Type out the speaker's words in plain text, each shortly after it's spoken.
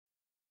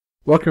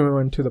Welcome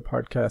everyone to the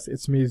podcast.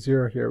 It's me,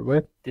 Zero, here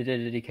with...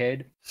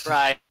 Decade.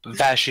 Right.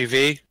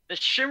 VashieV. The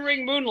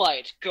Shimmering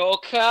Moonlight,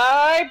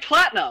 Gokai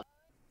Platinum.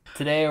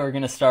 Today we're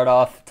going to start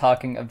off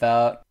talking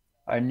about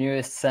our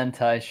newest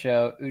Sentai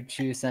show,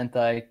 Uchuu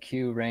Sentai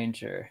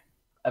KyuuRanger,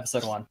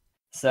 Episode 1.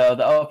 So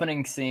the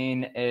opening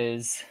scene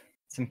is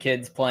some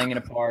kids playing in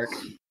a park.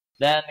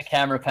 Then the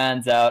camera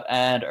pans out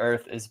and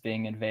Earth is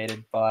being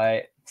invaded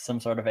by some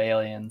sort of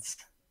aliens.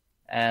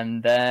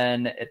 And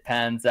then it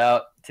pans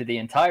out to the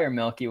entire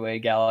Milky Way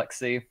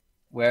galaxy,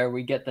 where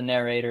we get the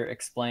narrator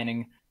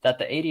explaining that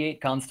the 88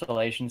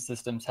 constellation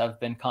systems have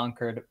been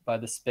conquered by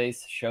the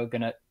space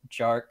shogunate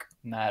Jark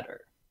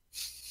Matter.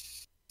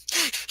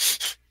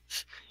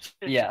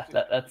 Yeah,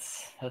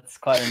 that's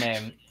quite a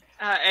name.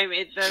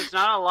 There's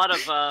not a lot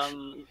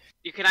of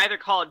you can either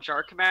call it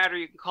Jark Matter or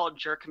you can call it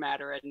Jerk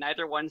Matter, and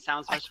neither one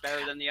sounds much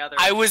better than the other.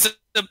 I was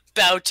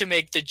about to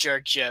make the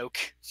jerk joke.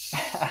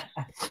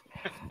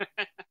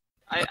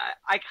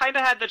 I kind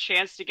of had the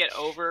chance to get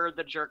over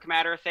the Jerk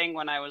Matter thing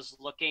when I was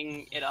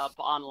looking it up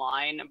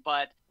online,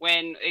 but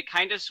when it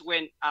kind of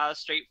went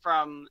straight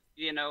from,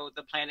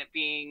 the planet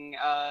being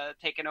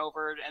taken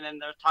over, and then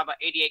they're talking about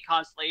 88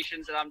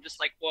 constellations, and I'm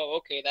just like, whoa,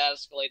 okay, that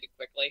escalated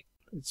quickly.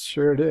 It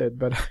sure did,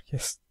 but I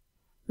guess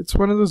it's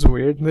one of those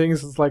weird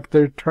things. It's like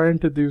they're trying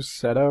to do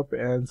setup,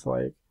 and it's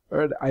like,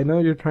 or I know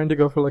you're trying to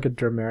go for like a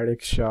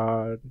dramatic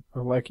shot,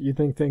 or like you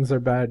think things are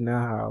bad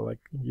now, like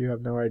you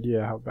have no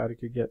idea how bad it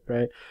could get,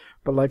 right?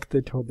 But like they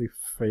totally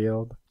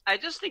failed. I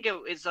just think it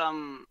is, I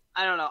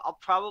don't know, I'll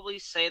probably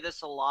say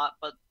this a lot,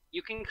 but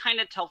you can kind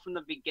of tell from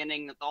the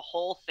beginning that the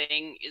whole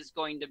thing is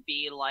going to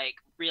be like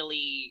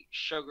really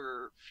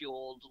sugar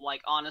fueled.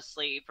 Like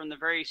honestly, from the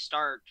very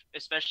start,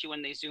 especially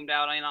when they zoomed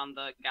out in on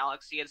the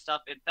galaxy and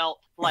stuff, it felt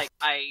like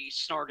I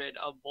snorted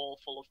a bowl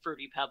full of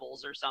Fruity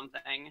Pebbles or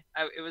something.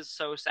 It was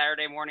so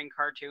Saturday morning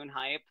cartoon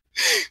hype.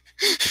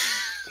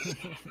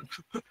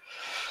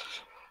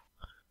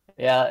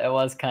 Yeah, it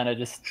was kind of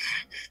just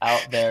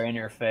out there in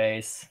your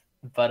face.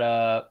 But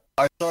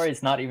our story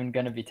is not even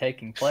going to be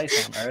taking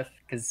place on Earth,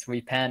 because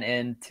we pan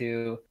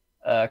into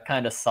a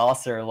kind of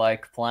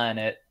saucer-like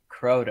planet,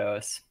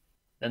 Krotos.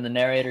 Then the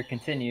narrator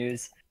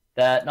continues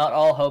that not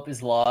all hope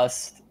is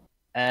lost,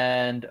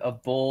 and a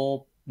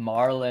bull,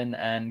 marlin,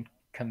 and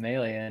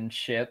chameleon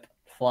ship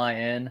fly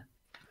in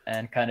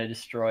and kind of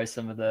destroy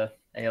some of the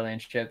alien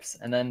ships.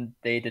 And then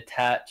they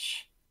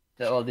detach,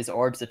 these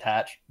orbs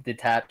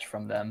detach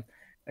from them.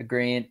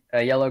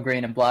 A yellow,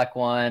 green, and black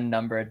one,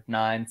 numbered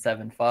 9,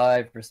 7,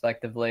 5,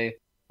 respectively,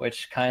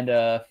 which kind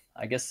of,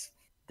 I guess,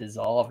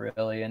 dissolve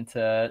really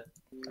into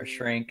or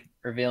shrink,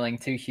 revealing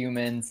 2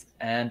 humans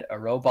and a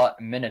robot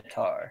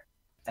minotaur.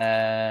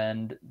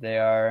 And they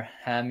are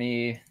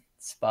Hammy,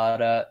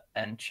 Spada,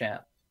 and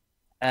Champ.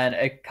 And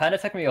it kind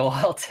of took me a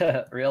while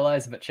to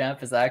realize, but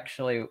Champ is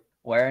actually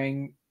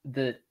wearing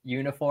the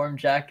uniform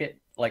jacket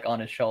like on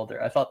his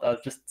shoulder. I thought that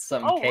was just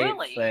some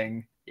cape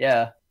thing.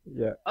 Yeah.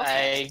 Yeah.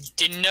 Okay. I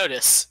didn't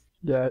notice.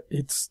 Yeah,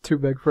 it's too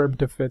big for him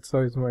to fit,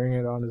 so he's wearing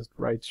it on his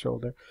right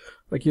shoulder.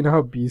 Like, you know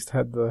how Beast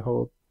had the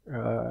whole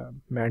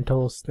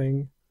mantles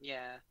thing?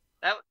 Yeah.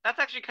 That's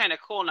actually kind of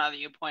cool now that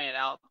you point it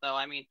out, though.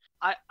 I mean,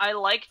 I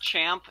like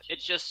Champ.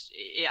 It's just,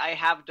 I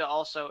have to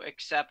also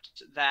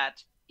accept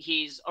that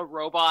he's a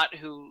robot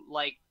who,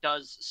 like,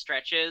 does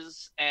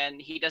stretches, and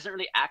he doesn't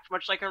really act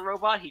much like a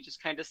robot. He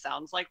just kind of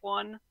sounds like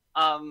one.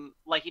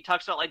 Like he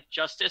talks about like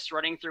justice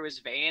running through his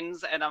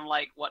veins, and I'm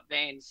like, what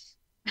veins?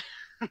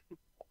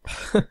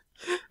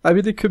 I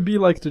mean, it could be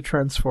like the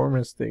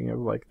Transformers thing of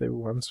like they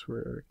once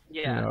were.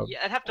 Yeah,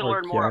 I'd have to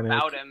learn more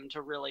about him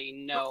to really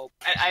know.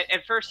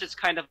 At first, it's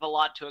kind of a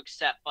lot to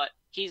accept, but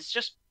he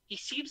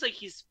seems like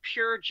he's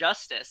pure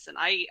justice, and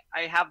I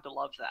have to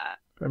love that.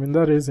 I mean,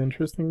 that is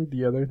interesting.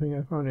 The other thing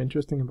I found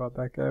interesting about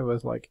that guy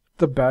was like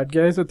the bad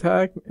guys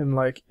attack, and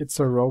like it's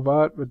a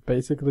robot with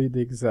basically the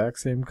exact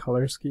same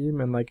color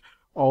scheme, and like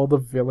all the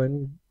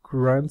villain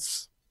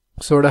grunts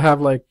sort of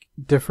have like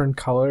different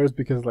colors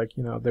because like,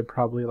 they're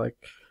probably like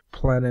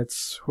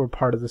planets who are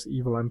part of this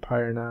evil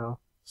empire now.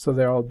 So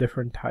they're all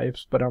different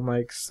types, but I'm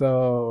like,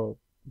 so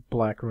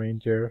Black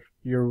Ranger,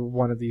 you're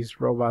one of these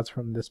robots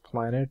from this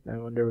planet. I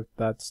wonder if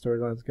that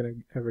storyline's gonna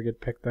ever get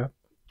picked up.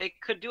 They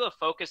could do a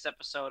focus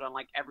episode on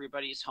like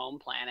everybody's home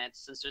planet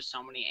since there's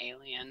so many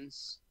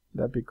aliens.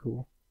 That'd be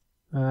cool.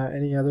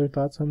 Any other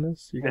thoughts on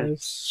this, you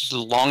guys? As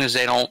long as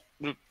they don't,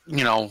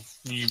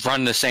 you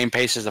run the same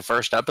pace as the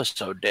first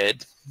episode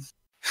did.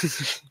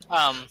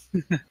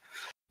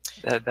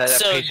 that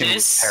pacing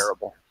was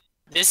terrible.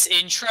 This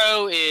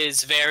intro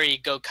is very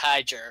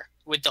Gokaiger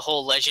with the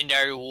whole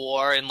legendary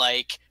war, and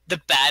like the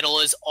battle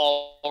is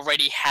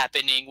already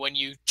happening when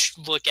you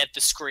look at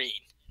the screen.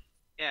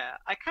 Yeah,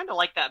 I kind of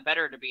like that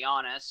better, to be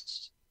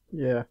honest.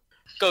 Yeah.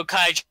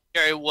 Gokai,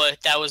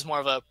 that was more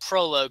of a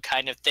prologue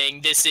kind of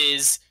thing. This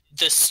is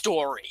the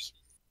story.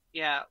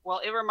 Yeah, well,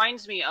 it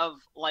reminds me of,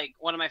 like,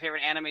 one of my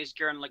favorite animes,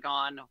 Gurren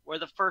Lagann, where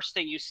the first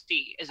thing you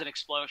see is an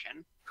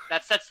explosion.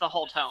 That sets the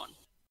whole tone.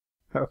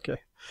 Okay.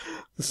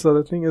 So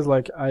the thing is,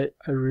 like, I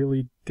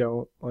really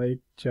don't like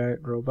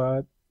giant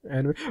robot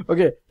anime.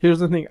 Okay, here's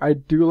the thing. I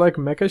do like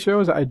mecha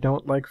shows. I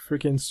don't like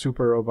freaking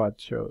super robot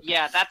shows.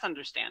 Yeah, that's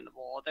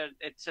understandable.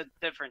 It's a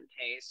different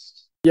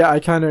taste. Yeah, I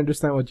kind of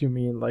understand what you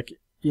mean. Like,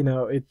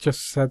 it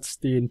just sets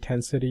the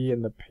intensity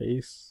and the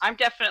pace. I'm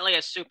definitely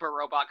a super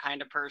robot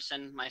kind of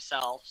person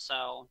myself,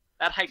 so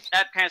that kind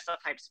of stuff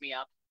hypes me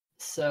up.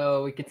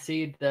 So we can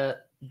see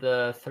that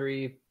the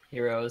three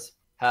heroes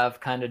have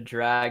kind of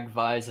drag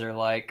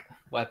visor-like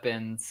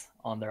weapons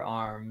on their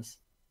arms.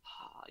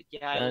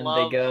 Yeah, Then I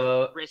love they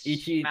go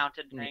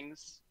wrist-mounted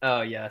things.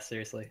 Oh yeah,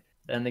 seriously.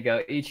 Then they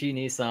go Ichi,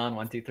 Nissan,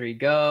 1, 2, 3,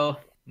 go,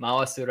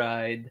 Mawasu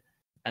ride,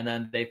 and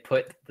then they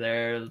put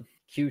their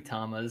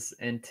Q-tamas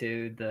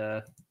into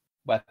the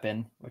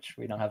weapon, which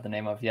we don't have the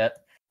name of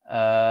yet.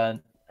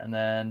 And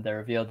then they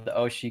revealed the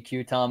Oshi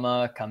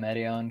Q-tama,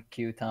 Kameleon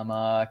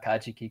Q-tama,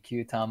 Kajiki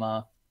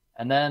Q-tama,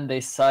 and then they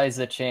size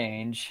a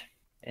change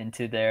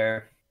into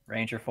their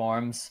ranger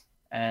forms,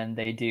 and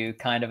they do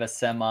kind of a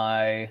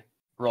semi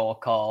roll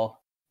call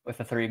with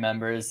the three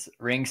members: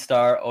 Ring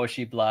Star,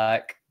 Oshi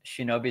Black,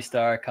 Shinobi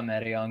Star,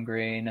 Kameleon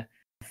Green,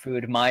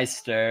 Food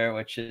Meister,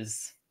 which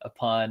is a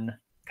pun,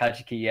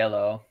 Kajiki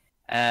Yellow.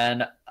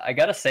 And I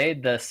gotta say,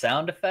 the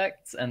sound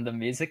effects and the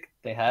music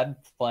they had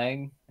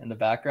playing in the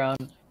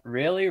background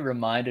really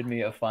reminded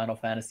me of Final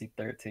Fantasy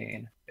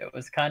 13. It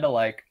was kind of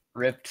like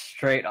ripped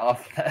straight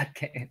off that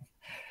game.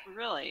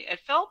 Really? It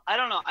felt, I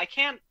don't know, I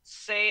can't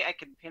say I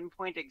can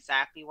pinpoint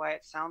exactly why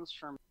it sounds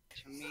to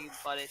me,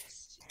 but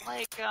it's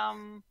like,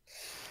 I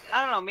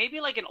don't know, maybe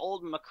like an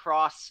old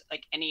Macross,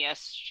 like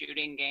NES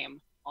shooting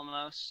game,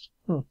 almost.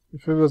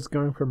 If it was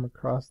going for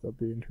Macross, that'd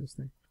be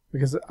interesting.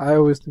 Because I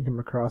always think of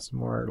Macross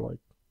more like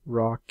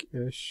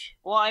rock-ish.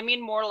 Well, I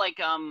mean more like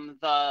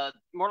the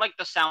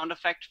sound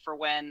effect for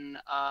when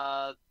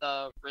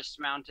the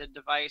wrist-mounted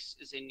device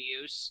is in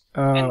use.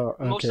 Oh,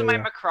 and most okay, of my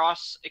yeah.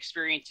 Macross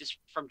experience is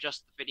from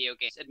just the video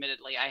games.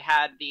 Admittedly, I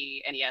had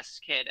the NES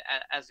the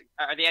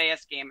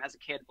NES game as a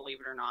kid,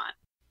 believe it or not.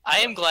 I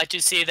am glad to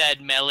see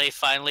that Melee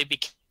finally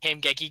became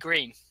Geki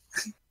Green.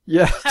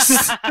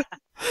 Yes.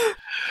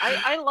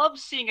 I love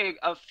seeing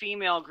a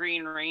female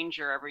Green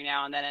Ranger every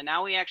now and then, and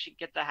now we actually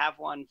get to have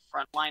one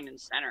front line and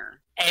center.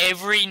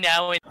 Every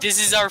now and this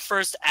is our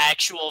first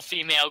actual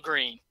female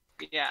Green.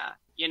 Yeah,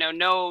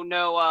 no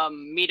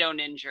Mito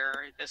Ninja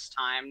this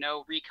time,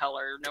 no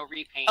recolor, no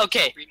repaint.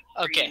 Okay,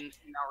 no okay. Green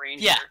female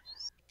Ranger. Yeah.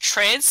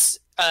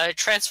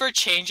 Transfer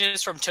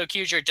changes from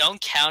TokuRanger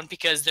don't count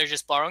because they're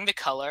just borrowing the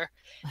color.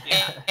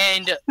 Yeah.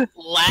 And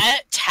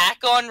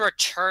Tack On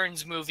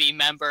Returns movie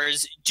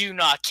members do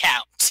not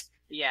count.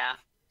 Yeah,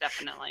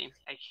 definitely.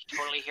 I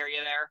totally hear you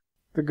there.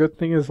 The good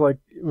thing is, like,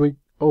 we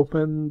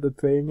open the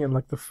thing and,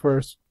 like, the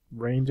first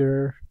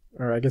ranger,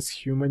 or I guess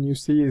human you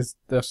see is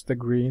just the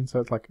green, so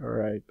it's like,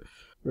 alright,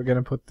 we're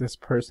gonna put this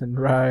person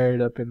right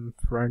up in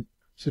front.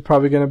 She's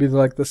probably gonna be,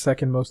 like, the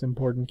second most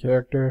important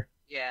character.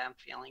 Yeah, I'm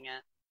feeling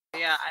it.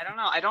 Yeah, I don't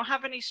know. I don't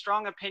have any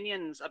strong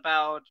opinions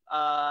about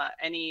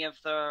any of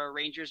the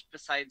Rangers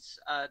besides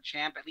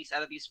Champ, at least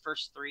out of these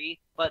first three.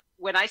 But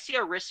when I see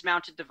a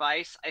wrist-mounted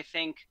device, I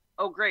think,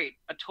 oh great,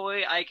 a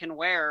toy I can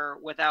wear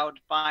without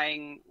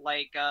buying,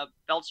 like,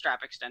 belt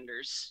strap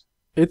extenders.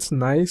 It's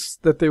nice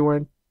that they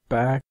went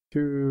back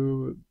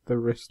to the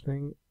wrist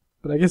thing,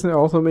 but I guess it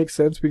also makes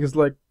sense because,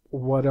 like,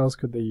 what else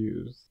could they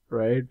use,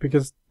 right?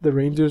 Because the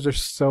Rangers are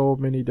so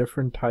many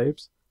different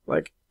types.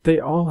 Like, they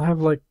all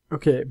have, like,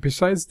 okay,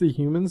 besides the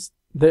humans,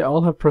 they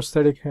all have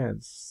prosthetic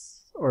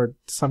hands or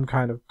some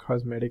kind of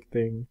cosmetic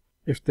thing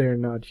if they're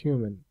not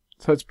human.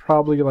 So it's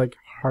probably, like,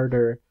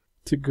 harder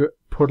to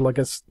put, like,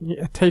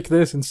 take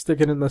this and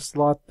stick it in the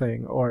slot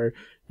thing, or,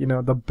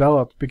 the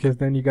belt, because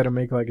then you gotta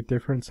make, like,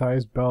 different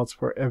size belts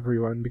for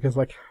everyone, because,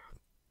 like,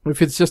 if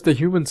it's just a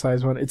human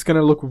size one, it's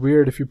gonna look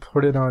weird if you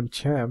put it on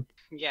Champ.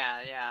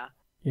 Yeah.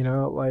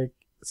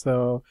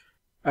 So,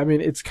 I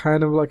mean, it's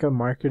kind of like a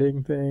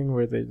marketing thing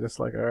where they just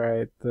like,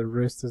 alright, the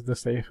wrist is the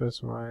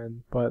safest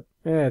one, but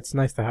yeah, it's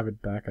nice to have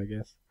it back, I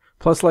guess.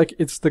 Plus, like,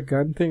 it's the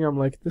gun thing, I'm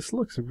like, this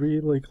looks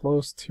really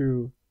close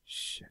to...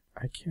 Shit,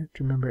 I can't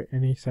remember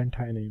any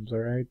Sentai names,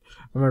 alright?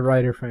 I'm a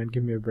Rider fan,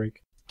 give me a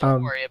break.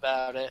 Don't worry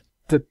about it.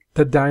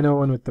 The dino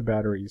one with the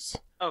batteries.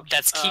 Oh,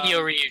 That's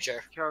KyuuRanger.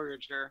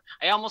 KyuuRanger.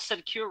 I almost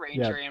said KyuuRanger,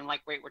 Yeah. and I'm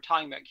like, wait, we're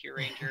talking about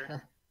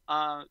KyuuRanger.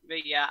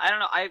 But yeah, I don't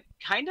know. I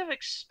kind of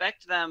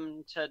expect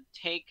them to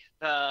take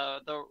the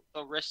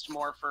wrist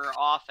morpher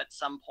off at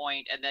some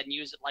point and then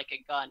use it like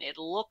a gun. It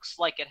looks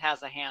like it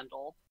has a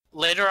handle.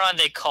 Later on,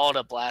 they call it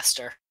a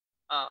blaster.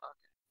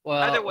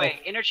 Well, Either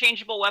way,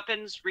 interchangeable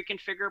weapons,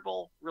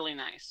 reconfigurable, really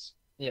nice.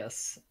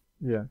 yes.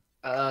 Yeah.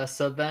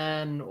 So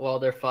then, while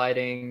they're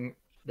fighting,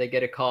 they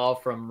get a call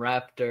from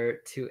Raptor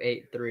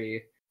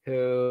 283,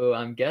 who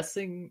I'm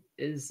guessing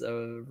is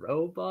a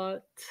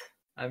robot.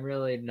 I'm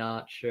really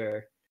not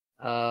sure.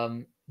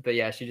 But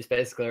yeah, she just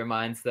basically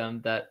reminds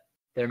them that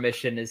their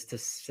mission is to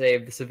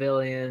save the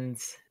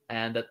civilians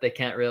and that they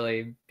can't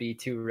really be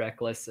too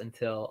reckless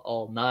until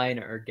all 9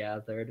 are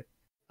gathered.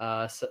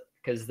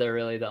 Because they're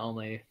really the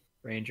only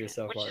Rangers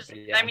so Which far. is, But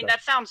yeah, I mean,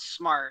 that sounds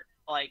smart.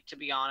 Like, to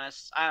be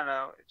honest, I don't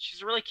know.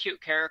 She's a really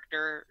cute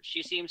character.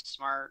 She seems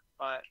smart,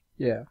 but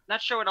Yeah.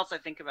 not sure what else I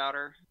think about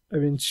her. I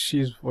mean,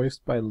 she's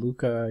voiced by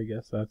Luca. I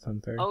guess that's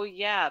unfair. Oh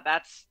yeah,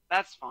 that's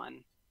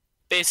fun.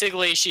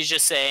 Basically, she's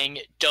just saying,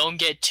 don't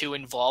get too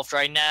involved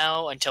right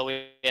now until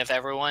we have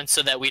everyone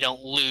so that we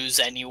don't lose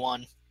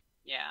anyone.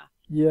 Yeah.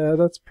 Yeah,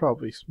 that's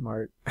probably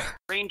smart.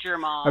 Ranger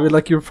Mom. I mean,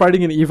 like, you're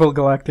fighting an evil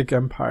galactic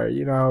empire,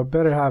 you know,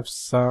 better have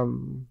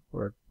some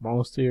or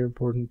most of your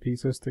important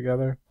pieces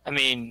together. I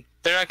mean,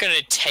 they're not going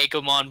to take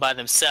them on by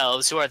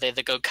themselves. Who are they,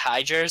 the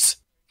Gokaijers?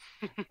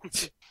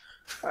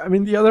 I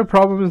mean, the other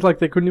problem is, like,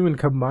 they couldn't even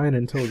combine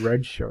until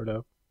Red showed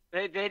up.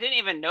 They didn't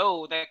even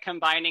know that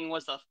combining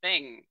was a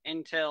thing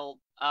until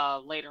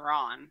later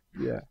on.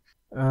 Yeah.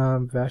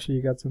 Vashie,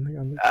 you got something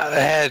on this?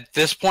 At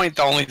this point,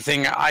 the only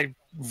thing I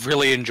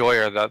really enjoy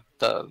are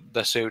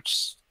the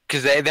suits,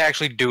 because they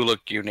actually do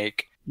look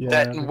unique. Yeah.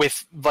 That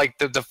with like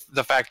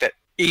the fact that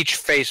each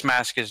face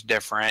mask is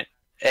different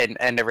and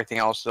everything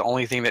else. The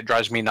only thing that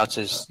drives me nuts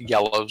is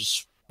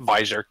Yellow's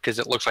visor, because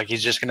it looks like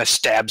he's just gonna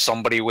stab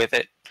somebody with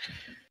it.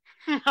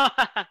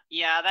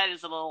 Yeah, that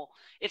is a little.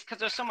 It's because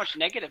there's so much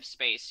negative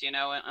space, you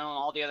know, and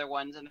all the other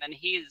ones, and then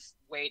he's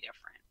way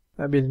different.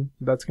 I mean,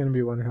 that's gonna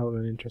be one hell of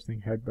an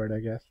interesting headbutt, I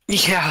guess.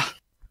 Yeah.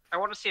 I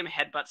want to see him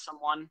headbutt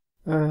someone.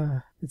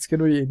 It's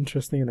gonna be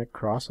interesting in a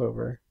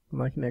crossover.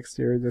 Like next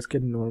year, just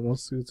get normal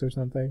suits or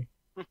something.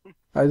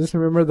 I just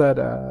remember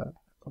that,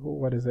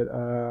 what is it,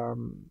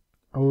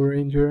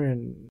 O-Ranger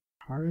and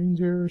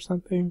KyuuRanger or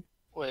something?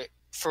 Wait,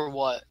 for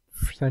what?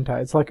 For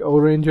Sentai. It's like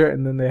O-Ranger,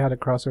 and then they had a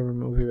crossover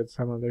movie with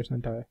some other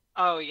Sentai.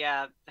 Oh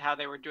yeah, how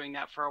they were doing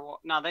that for a while.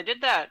 No, they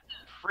did that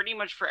pretty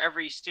much for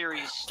every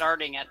series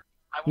starting at.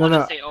 I want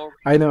to say O.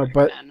 I know,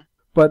 but then.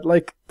 But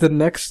like the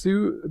next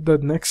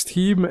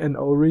team and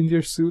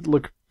O-Ranger suit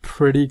look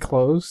pretty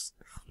close.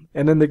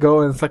 And then they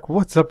go and it's like,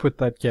 what's up with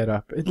that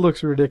getup? It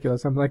looks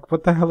ridiculous. I'm like,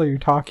 what the hell are you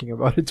talking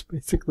about? It's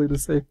basically the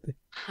same thing.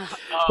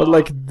 But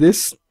like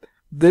this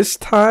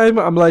time,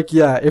 I'm like,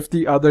 yeah, if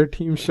the other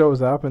team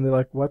shows up and they're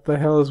like, what the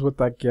hell is with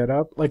that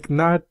getup? Like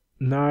not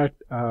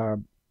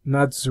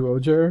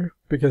Zoojer,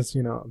 because,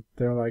 you know,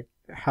 they're like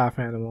half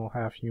animal,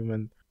 half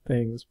human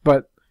things.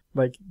 But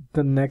like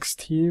the next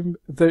team,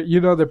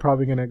 they're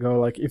probably gonna go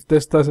like, if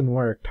this doesn't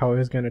work, Toei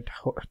is gonna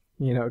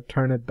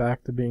turn it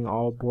back to being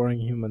all boring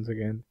humans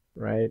again,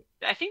 right?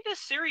 I think this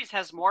series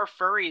has more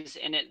furries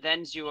in it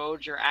than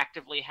Zoojer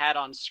actively had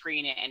on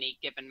screen at any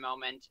given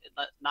moment,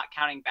 not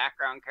counting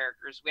background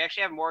characters. We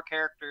actually have more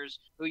characters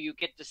who you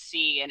get to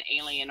see an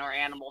alien or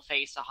animal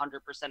face 100%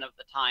 of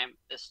the time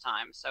this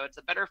time. So it's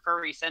a better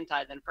furry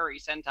Sentai than furry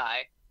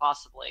Sentai,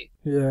 possibly.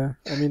 Yeah,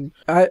 I mean,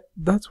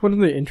 that's one of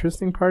the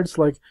interesting parts.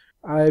 Like,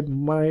 I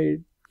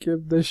might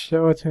give this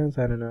show a chance.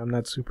 I don't know. I'm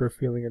not super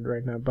feeling it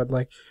right now. But,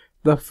 like,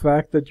 the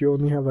fact that you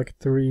only have, like,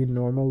 3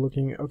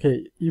 normal-looking...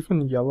 Okay,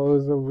 even Yellow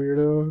is a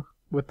weirdo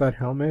with that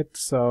helmet.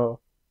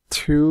 So,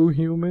 2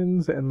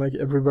 humans and, like,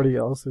 everybody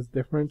else is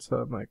different. So,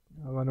 I'm like,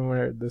 I wonder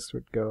where this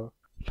would go.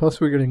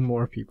 Plus, we're getting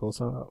more people.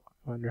 So,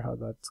 I wonder how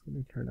that's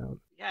going to turn out.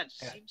 Yeah, it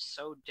seems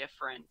so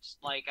different.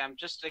 Like, I'm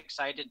just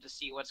excited to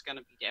see what's going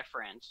to be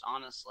different,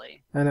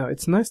 honestly. I know,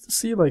 it's nice to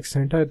see, like,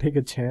 Sentai take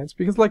a chance,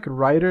 because, like,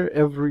 Rider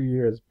every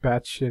year is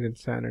batshit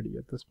insanity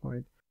at this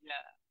point. Yeah.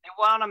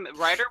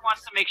 Rider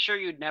wants to make sure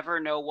you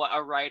never know what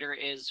a writer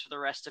is for the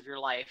rest of your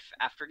life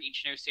after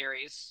each new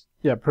series.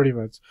 Yeah, pretty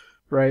much.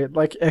 Right?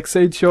 Like,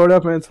 X8 showed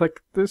up, and it's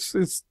like, this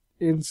is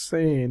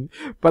insane.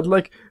 But,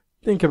 like,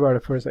 think about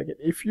it for a second.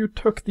 If you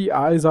took the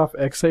eyes off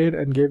X8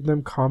 and gave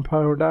them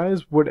compound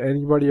eyes, would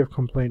anybody have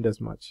complained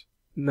as much?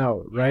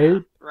 No, right? Yeah,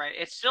 right.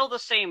 It's still the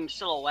same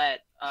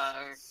silhouette,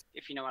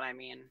 if you know what I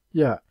mean.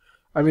 Yeah.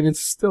 I mean, it's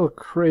still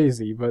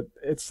crazy, but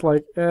it's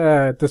like,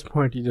 at this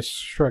point, you just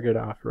shrug it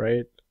off,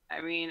 right?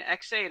 I mean,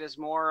 X8 is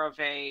more of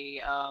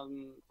a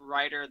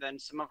writer than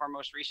some of our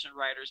most recent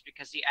writers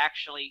because he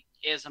actually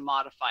is a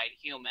modified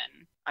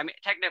human. I mean,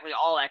 technically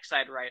all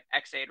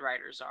X8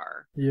 writers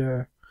are.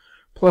 Yeah.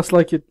 Plus,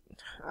 like,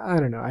 I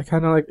don't know, I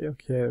kind of like,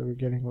 okay, we're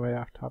getting way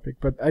off topic,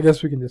 but I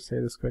guess we can just say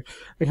this quick.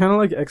 I kind of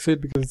like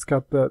X8 because it's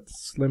got that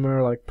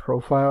slimmer, like,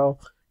 profile.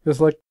 Because,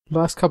 like,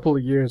 last couple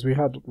of years, we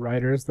had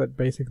writers that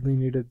basically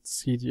needed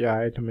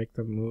CGI to make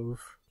them move.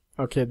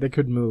 Okay, they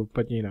could move,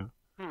 but, you know,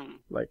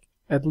 like,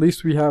 at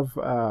least we have,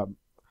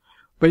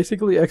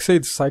 basically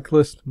X8's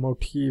cyclist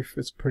motif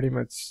is pretty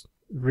much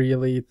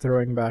really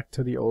throwing back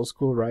to the old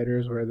school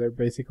writers where they're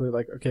basically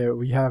like, okay,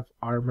 we have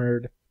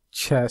armored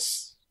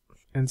chests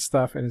and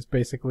stuff, and it's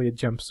basically a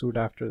jumpsuit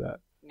after that.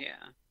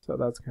 Yeah. So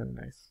that's kind of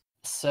nice.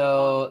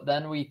 So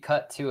then we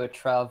cut to a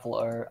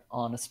traveler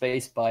on a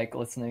space bike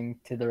listening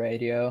to the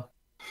radio,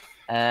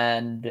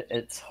 and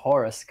it's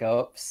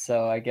horoscopes.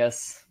 So I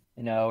guess,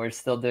 you know, we're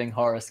still doing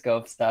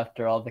horoscopes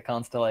after all the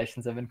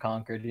constellations have been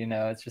conquered. You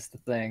know, it's just a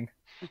thing.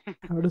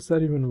 How does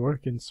that even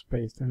work in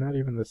space? They're not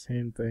even the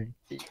same thing.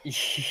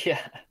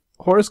 Yeah.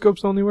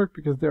 Horoscopes only work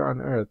because they're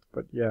on Earth,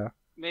 but yeah.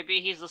 Maybe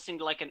he's listening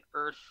to like an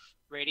Earth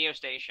radio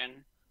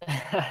station.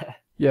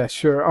 Yeah,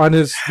 sure. On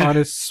his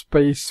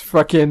space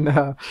fucking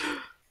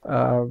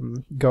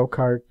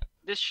go-kart.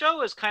 This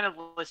show is kind of,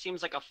 it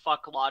seems like a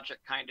fuck logic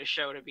kind of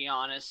show, to be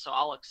honest, so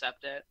I'll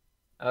accept it.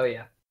 Oh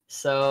yeah.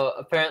 So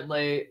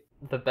apparently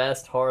the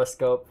best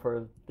horoscope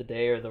for the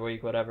day or the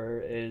week,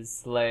 whatever,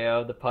 is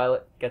Leo. The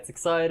pilot gets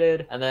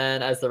excited, and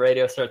then as the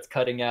radio starts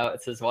cutting out,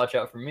 it says, "Watch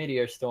out for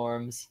meteor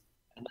storms."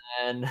 And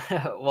then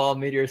while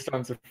meteors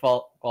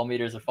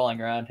are falling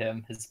around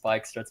him, his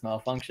bike starts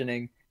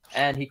malfunctioning,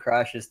 and he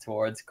crashes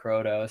towards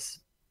Krotos.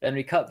 Then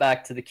we cut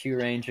back to the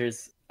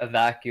KyuuRangers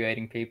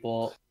evacuating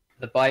people.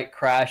 The bike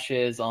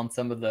crashes on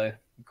some of the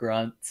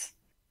grunts,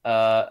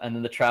 and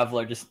then the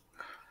Traveler just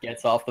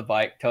gets off the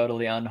bike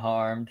totally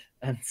unharmed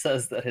and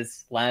says that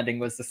his landing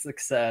was a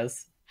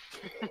success.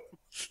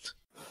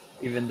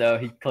 Even though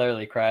he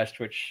clearly crashed,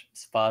 which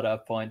Spada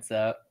points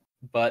out.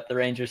 But the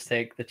Rangers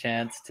take the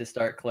chance to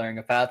start clearing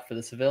a path for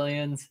the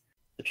civilians.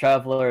 The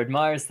Traveler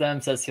admires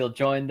them, says he'll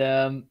join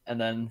them, and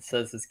then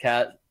says his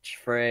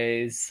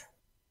catchphrase,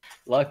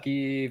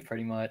 "Lucky,"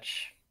 pretty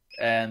much.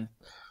 And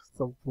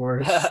The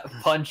worst.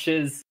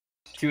 punches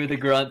two of the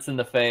grunts in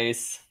the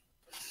face.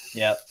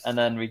 Yep, and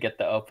then we get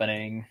the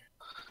opening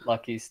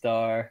Lucky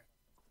Star.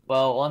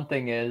 Well, one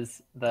thing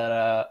is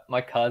that my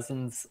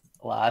cousin's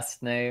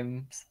last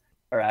names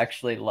are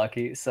actually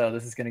Lucky, so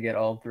this is gonna get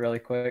old really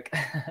quick.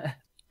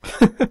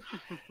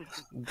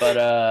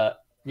 But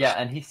yeah,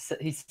 and he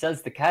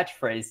says the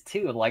catchphrase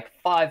too, like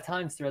 5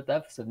 times throughout the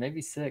episode,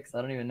 maybe 6,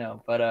 I don't even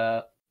know.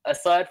 But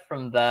aside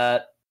from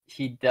that,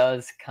 he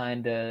does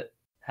kind of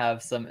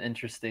have some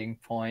interesting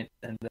points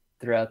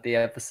throughout the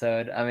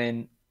episode. I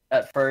mean,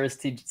 at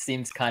first he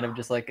seems kind of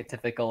just like a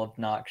typical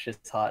obnoxious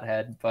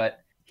hothead,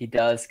 but he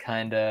does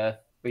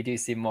we do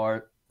see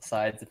more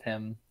sides of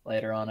him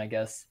later on, I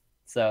guess.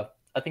 So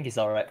I think he's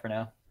alright for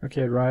now.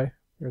 Okay, Rai,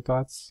 your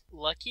thoughts?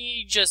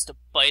 Lucky just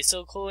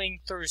bicycling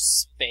through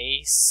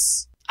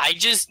space. I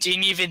just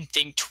didn't even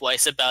think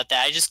twice about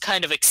that. I just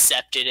kind of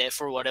accepted it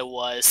for what it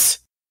was.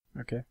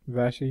 Okay,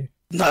 Vashie?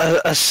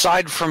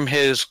 Aside from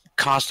his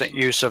constant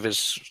use of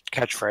his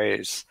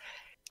catchphrase,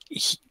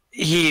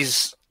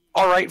 he's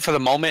all right for the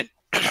moment.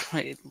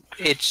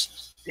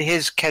 It's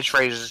his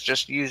catchphrase is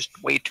just used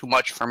way too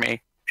much for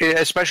me,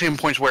 especially in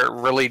points where it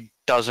really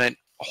doesn't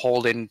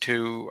hold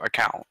into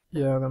account.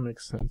 Yeah, that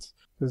makes sense.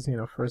 Because,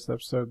 first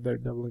episode, they're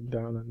doubling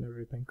down on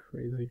everything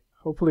crazy.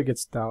 Hopefully it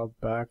gets dialed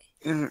back.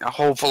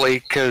 Hopefully,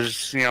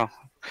 because,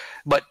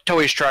 but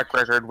Toei's track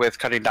record with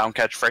cutting down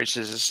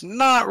catchphrases is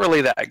not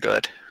really that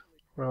good.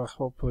 Well,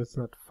 hopefully it's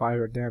not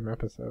 5 damn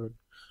episode.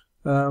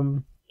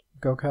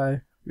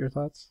 Gokai, your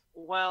thoughts?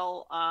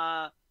 Well,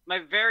 my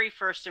very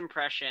first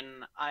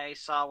impression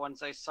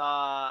once I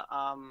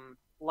saw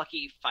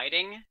Lucky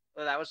fighting.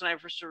 That was when I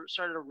first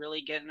started to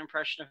really get an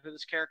impression of who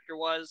this character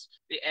was.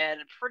 And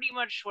pretty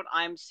much what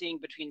I'm seeing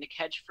between the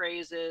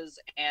catchphrases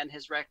and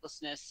his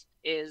recklessness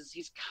is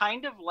he's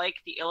kind of like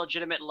the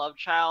illegitimate love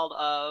child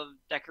of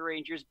Deca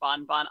Ranger's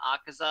Banban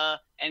Akaza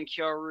and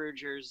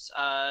KyuuRanger's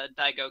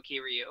Daigo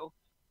Kiryu.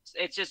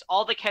 It's just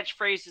all the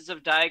catchphrases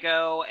of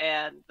Daigo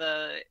and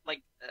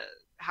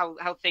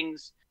how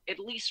things, at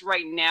least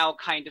right now,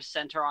 kind of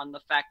center on the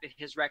fact that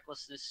his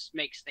recklessness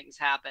makes things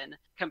happen,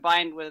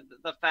 combined with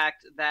the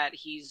fact that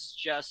he's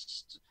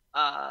just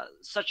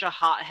such a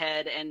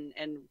hothead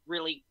and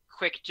really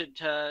quick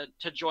to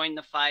join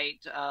the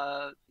fight.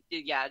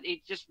 Yeah,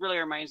 it just really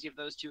reminds me of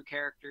those two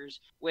characters,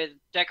 with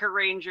Deca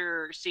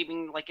Ranger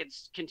seeming like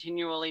it's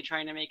continually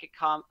trying to make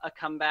a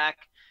comeback.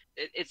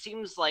 It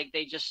seems like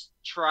they just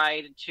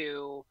tried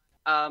to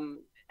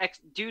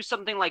do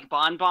something like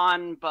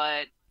Banban,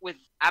 but with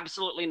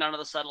absolutely none of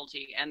the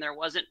subtlety, and there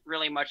wasn't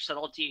really much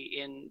subtlety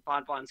in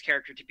Banban's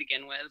character to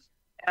begin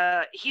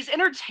with. He's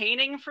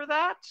entertaining for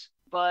that,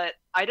 but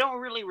I don't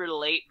really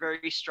relate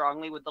very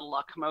strongly with the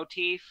luck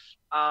motif.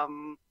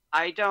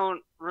 I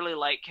don't really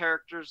like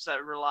characters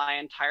that rely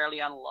entirely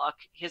on luck.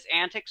 His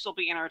antics will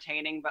be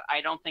entertaining, but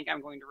I don't think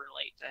I'm going to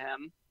relate to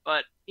him.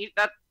 But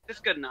that's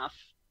good enough,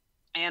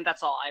 and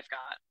that's all I've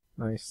got.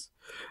 Nice.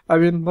 I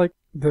mean,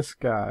 this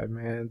guy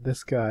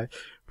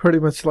pretty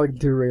much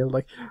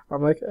derailed.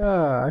 I'm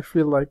I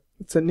feel like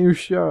it's a new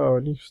show,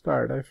 a new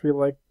start. I feel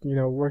like,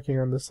 working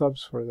on the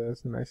subs for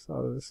this, and I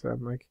saw this, and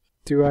I'm like,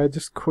 do I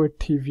just quit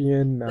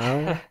TVN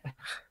now?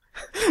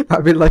 I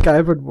mean, I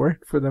haven't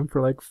worked for them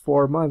for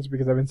 4 months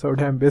because I've been so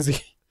damn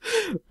busy.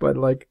 But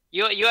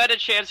you had a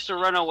chance to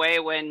run away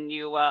when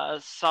you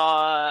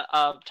saw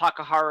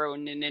Takaharu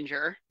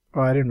Ninja.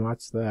 Oh, I didn't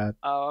watch that.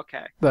 Oh,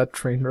 okay. That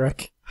train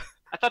wreck.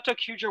 I thought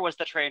Tokuger was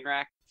the train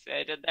wreck. See what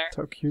I did there?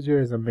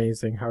 Tokuger is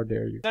amazing. How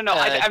dare you? No,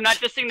 I'm not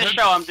dissing the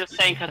show. I'm just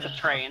saying because of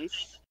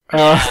trains.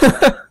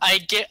 I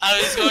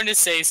was going to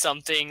say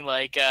something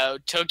like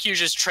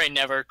Tokuger's train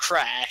never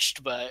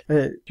crashed, but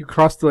hey, you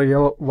cross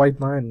the white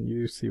line and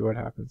you see what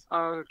happens.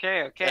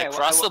 Okay. Yeah,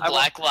 cross the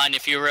black line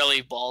if you're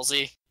really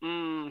ballsy.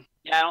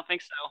 Yeah, I don't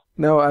think so.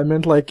 No, I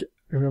meant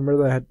remember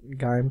that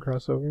Gaim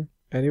crossover?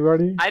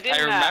 Anybody? I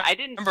didn't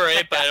remember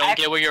it, but I don't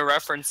get what you're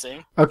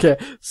referencing. Okay,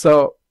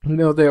 so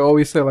they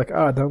always say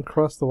don't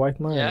cross the white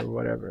line or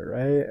whatever,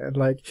 right? And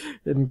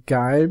in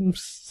Gaim,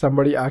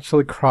 somebody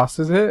actually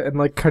crosses it,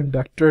 and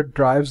conductor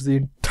drives the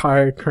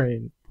entire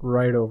train.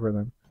 right over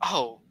them.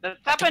 Oh, That's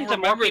I don't happened to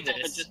more remember people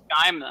than this. just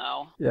Gaim,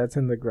 though. Yeah, it's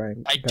in the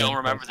grind. I don't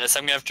remember this.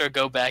 I'm gonna have to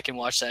go back and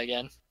watch that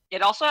again.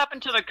 It also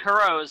happened to the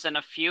Kuros and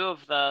a few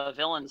of the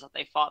villains that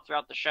they fought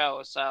throughout the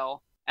show.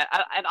 So,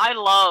 and I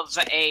love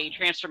a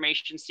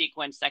transformation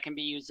sequence that can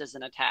be used as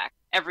an attack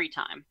every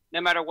time, no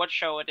matter what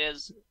show it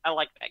is. I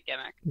like that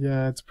gimmick.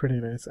 Yeah, it's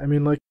pretty nice. I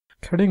mean, like,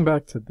 cutting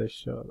back to this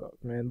show, though,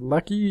 man,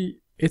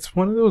 Lucky, it's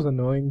one of those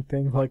annoying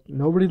things, like,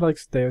 nobody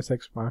likes Deus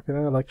Ex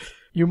Machina. Like,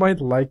 you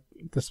might like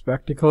the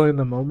spectacle in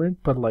the moment,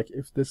 but, like,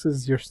 if this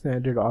is your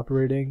standard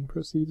operating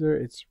procedure,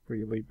 it's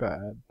really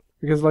bad.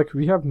 Because, like,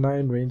 we have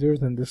 9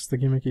 Rangers, and this is the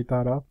gimmick he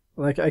thought up.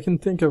 Like, I can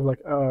think of, like,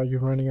 oh, you're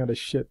running out of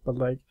shit, but,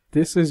 like,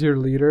 this is your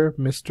leader,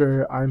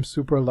 Mr. I'm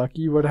super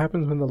lucky. What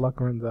happens when the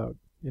luck runs out,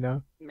 you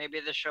know? Maybe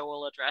the show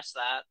will address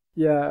that.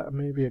 Yeah,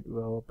 maybe it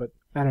will, but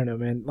I don't know,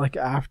 man. Like,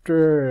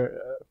 after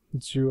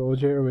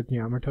Zyuohger with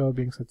Yamato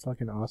being such, like,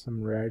 an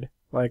awesome red,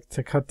 like,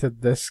 to cut to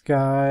this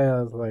guy,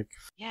 I was like...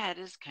 Yeah, it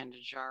is kind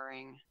of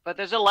jarring. But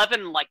there's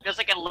 11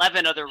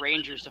 other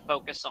Rangers to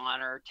focus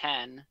on, or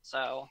 10,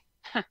 so...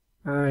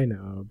 I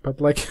know, but,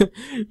 like,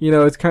 you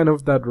know, it's kind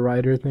of that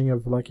writer thing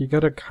of, like, you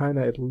gotta kind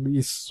of at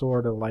least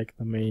sort of like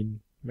the main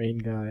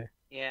guy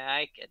Yeah,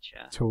 I get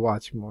ya. to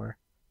watch more,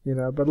 you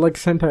know, but, like,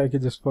 Sentai, I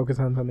could just focus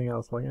on something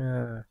else, like,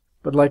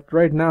 But, like,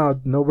 right now,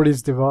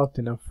 nobody's developed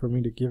enough for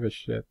me to give a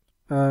shit.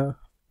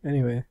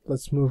 Anyway,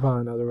 let's move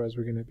on, otherwise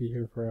we're gonna be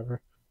here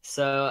forever.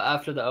 So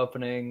after the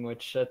opening,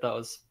 which I thought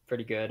was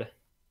pretty good,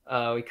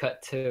 we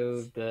cut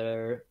to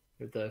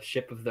the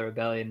ship of the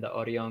rebellion, the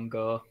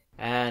Oriongo,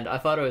 and I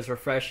thought it was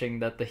refreshing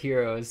that the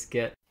heroes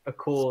get a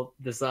cool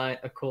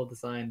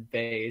design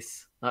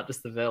base, not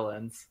just the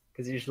villains,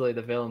 because usually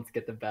the villains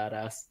get the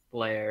badass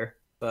lair,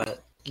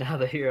 but now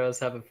the heroes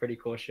have a pretty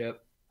cool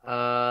ship.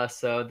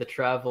 So the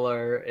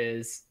Traveler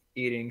is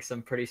eating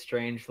some pretty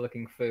strange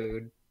looking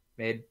food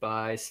made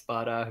by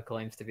Spada, who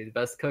claims to be the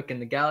best cook in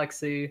the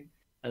galaxy.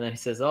 And then he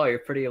says, "Oh, you're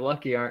pretty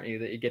lucky, aren't you,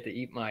 that you get to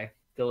eat my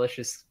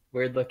delicious,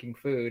 weird-looking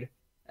food?"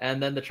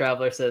 And then the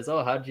Traveler says,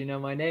 "Oh, how did you know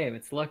my name?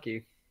 It's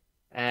Lucky."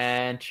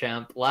 And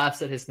Champ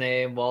laughs at his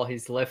name while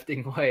he's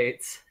lifting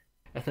weights.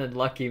 And then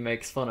Lucky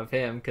makes fun of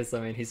him because,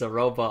 I mean, he's a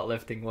robot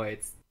lifting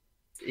weights.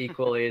 It's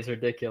equally as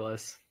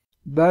ridiculous.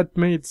 That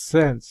made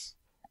sense.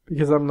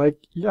 Because I'm like,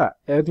 yeah,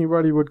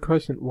 anybody would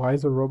question, why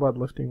is a robot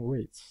lifting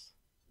weights?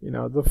 You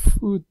know, the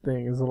food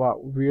thing is a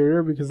lot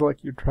weirder because,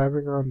 like, you're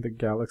traveling around the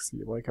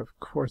galaxy. Like, of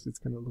course it's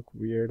gonna look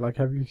weird. Like,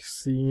 have you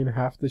seen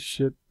half the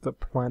shit the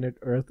planet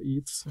Earth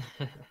eats?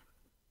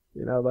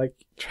 You know, like,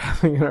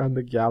 traveling around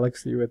the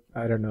galaxy with,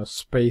 I don't know,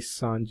 space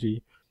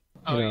Sanji.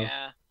 Oh, know,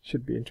 yeah.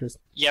 Should be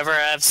interesting. You ever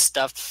have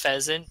stuffed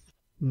pheasant?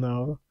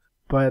 No.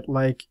 But,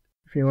 like,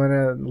 if you want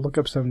to look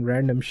up some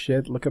random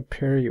shit, look up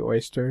Perry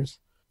oysters.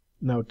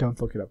 No, don't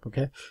look it up,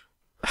 okay?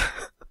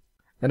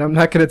 And I'm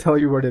not going to tell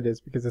you what it is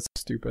because it's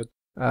stupid.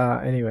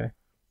 Anyway,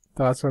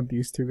 thoughts on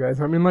these two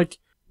guys? I mean, like,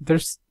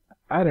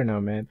 I don't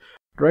know, man.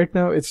 Right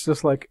now, it's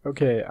just like,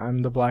 okay, I'm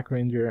the Black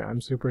Ranger, I'm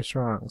super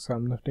strong, so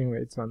I'm lifting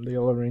weights, I'm the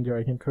Yellow Ranger,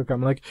 I can cook.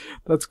 I'm like,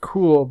 that's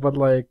cool, but,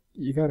 like,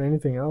 you got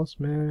anything else,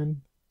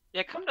 man?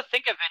 Yeah, come to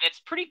think of it, it's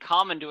pretty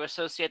common to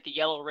associate the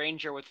Yellow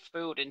Ranger with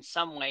food in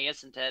some way,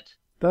 isn't it?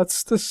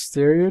 That's the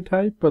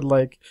stereotype, but,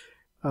 like,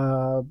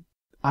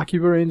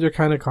 Akiba Ranger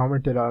kind of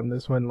commented on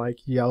this when, like,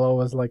 Yellow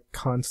was, like,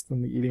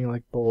 constantly eating,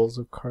 like, bowls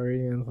of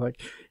curry, and,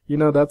 like, you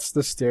know, that's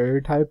the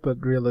stereotype,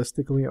 but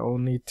realistically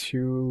only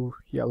 2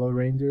 Yellow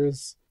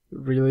Rangers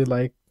really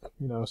like,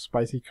 you know,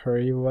 spicy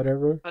curry or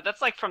whatever. But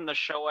that's, like, from the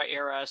Showa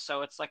era,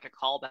 so it's like a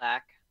callback.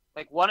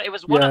 Like, it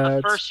was one of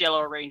the first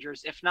Yellow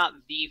Rangers, if not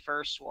the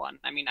first one.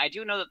 I mean, I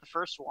do know that the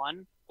first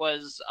one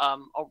was, a,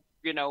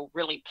 you know,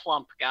 really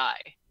plump guy.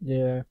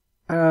 Yeah.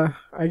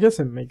 I guess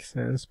it makes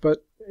sense,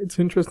 but it's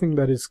interesting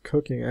that he's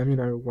cooking. I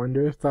mean, I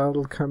wonder if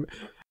that'll come.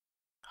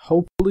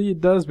 Hopefully it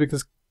does,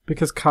 because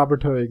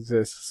Kabuto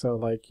exists, so,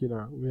 like, you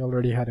know, we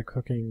already had a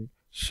cooking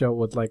show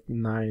with, like,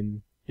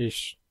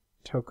 9-ish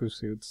Toku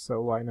suits, so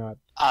why not?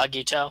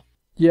 Agito.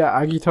 Yeah,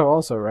 Agito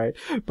also, right?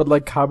 But,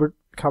 like,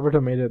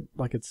 Kabuto made it,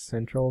 like, its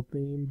central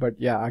theme, but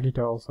yeah, Agito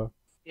also.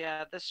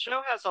 Yeah, this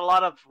show has a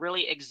lot of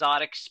really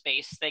exotic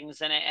space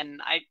things in it, and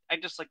I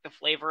just like the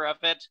flavor of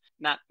it.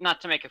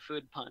 Not to make a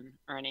food pun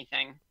or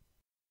anything.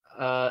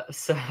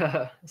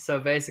 So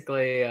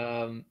basically,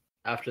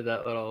 after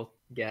that little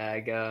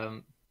gag,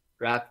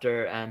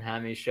 Raptor and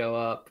Hammy show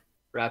up.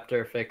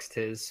 Raptor fixed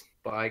his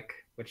bike,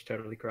 which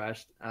totally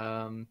crashed.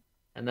 And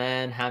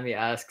then Hammy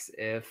asks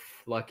if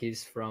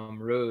Lucky's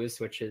from Ruse,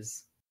 which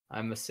is,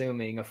 I'm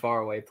assuming, a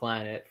faraway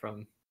planet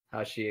from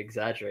how she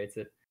exaggerates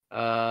it.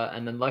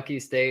 And then Lucky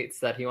states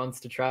that he wants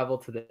to travel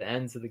to the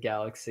ends of the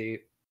galaxy.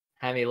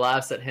 Hammy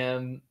laughs at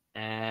him,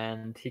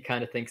 and he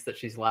kind of thinks that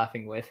she's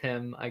laughing with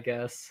him, I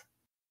guess.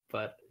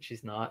 But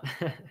she's not.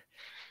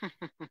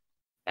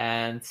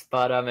 And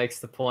Spada makes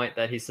the point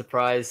that he's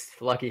surprised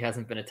Lucky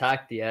hasn't been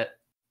attacked yet.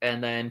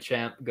 And then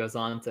Champ goes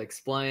on to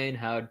explain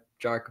how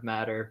Dark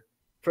Matter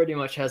pretty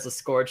much has a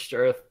scorched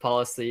earth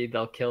policy.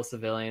 They'll kill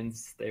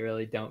civilians. They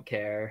really don't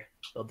care.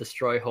 They'll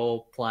destroy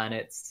whole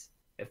planets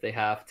if they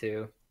have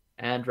to.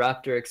 And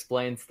Raptor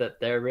explains that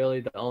they're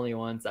really the only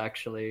ones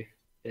actually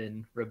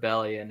in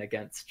rebellion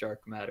against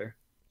dark matter.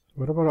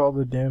 What about all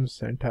the damn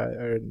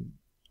Sentai and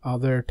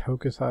other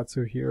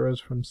tokusatsu heroes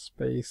from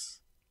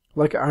space?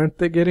 Like, aren't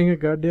they getting a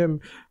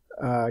goddamn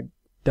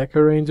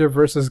KyuuRanger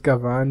versus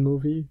Gavan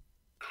movie?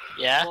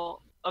 Yeah.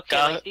 Well, okay,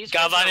 like these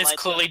guys Gavan are is like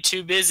clearly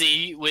too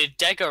busy with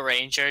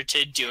KyuuRanger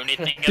to do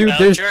anything Dude,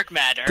 about jerk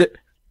matter.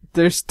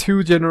 There's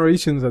 2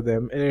 generations of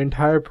them, an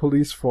entire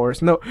police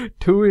force. No,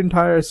 2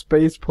 entire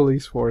space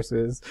police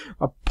forces,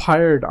 a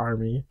pirate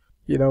army.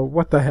 You know,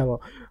 what the hell?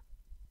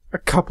 A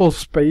couple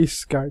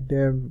space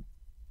goddamn...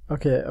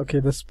 Okay,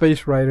 the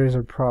space riders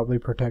are probably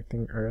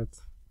protecting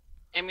Earth.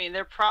 I mean,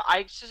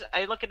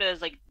 I look at it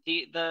as like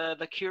the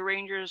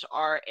KyuuRangers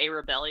are a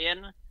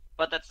rebellion,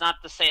 but that's not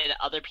to say that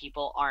other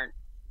people aren't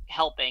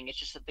helping. It's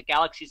just that the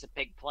galaxy's a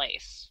big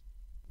place.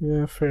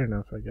 Yeah, fair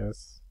enough, I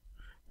guess.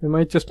 It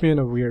might just be in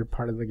a weird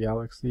part of the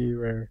galaxy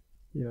where,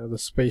 you know, the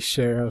space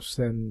sheriffs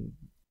and...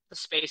 The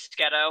space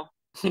ghetto.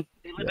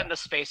 They live in the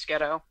space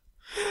ghetto.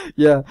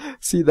 Yeah,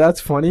 see, that's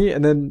funny.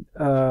 And then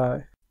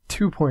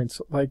 2 points.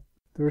 Like,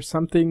 there was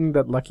something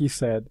that Lucky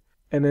said,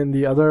 and then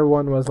the other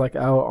one was like,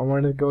 oh, I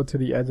want to go to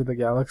the edge of the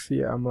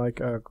galaxy. I'm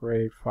like, oh,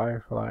 great,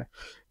 Firefly.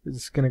 It's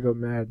just gonna go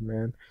mad,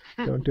 man.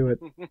 Don't do it.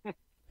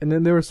 And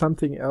then there was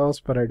something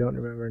else, but I don't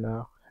remember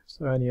now.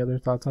 So any other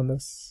thoughts on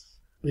this?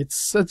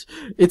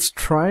 It's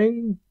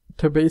trying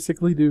to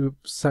basically do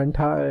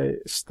Sentai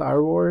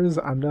Star Wars.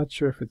 I'm not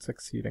sure if it's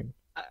succeeding.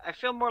 I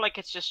feel more like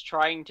it's just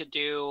trying to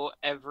do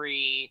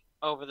every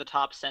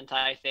over-the-top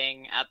Sentai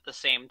thing at the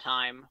same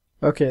time.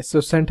 Okay, so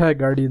Sentai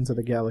Guardians of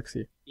the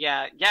Galaxy.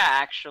 Yeah,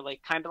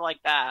 actually, kind of like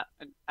that.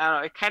 I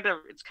don't know.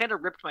 It's kind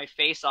of ripped my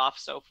face off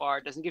so far.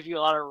 It doesn't give you a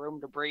lot of room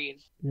to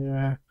breathe.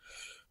 Yeah,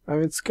 I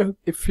mean,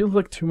 it feels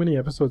like too many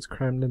episodes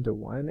crammed into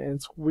one, and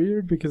it's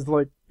weird because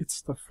like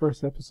it's the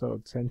first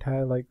episode.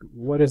 Sentai, like,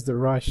 what is the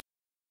rush?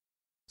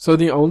 So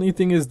the only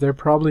thing is they're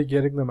probably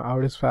getting them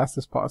out as fast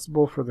as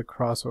possible for the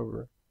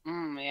crossover.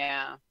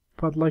 Yeah.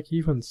 But like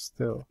even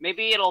still,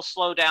 maybe it'll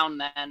slow down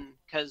then,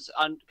 because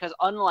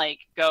unlike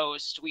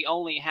Ghost, we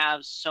only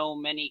have so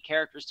many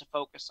characters to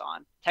focus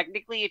on.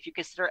 Technically, if you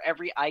consider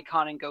every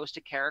icon in Ghost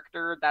a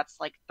character,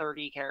 that's like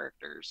 30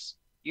 characters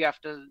you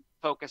have to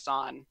focus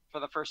on for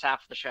the first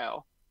half of the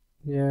show.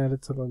 Yeah,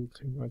 that's a little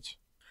too much.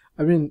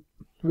 I mean,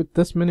 with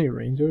this many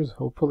Rangers,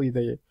 hopefully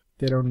they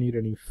don't need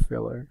any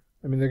filler.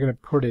 I mean, they're gonna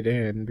put it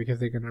in because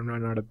they're gonna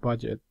run out of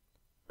budget,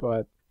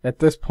 but at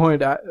this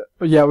point,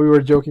 yeah, we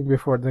were joking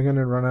before. They're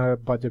gonna run out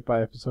of budget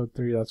by episode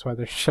 3. That's why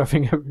they're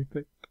shoving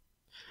everything.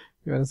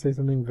 You wanna say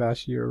something,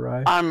 Vashi or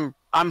Rai?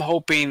 I'm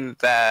hoping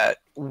that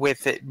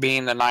with it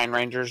being the 9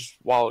 Rangers,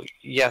 while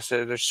yes,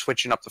 they're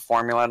switching up the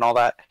formula and all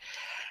that,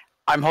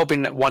 I'm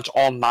hoping that once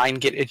all 9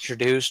 get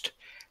introduced,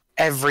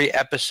 every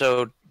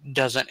episode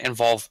doesn't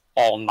involve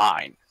all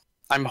 9.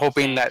 I'm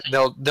hoping that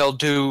they'll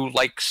do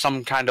like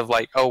some kind of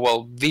like, oh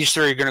well, these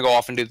 3 are gonna go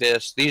off and do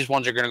this. These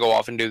ones are gonna go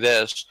off and do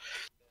this.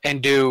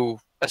 And do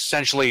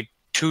essentially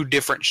 2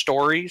 different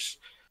stories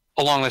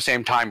along the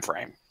same time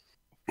frame.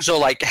 So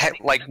like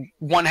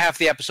one half of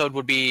the episode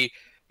would be,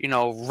 you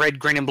know, red,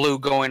 green, and blue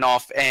going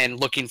off and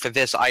looking for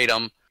this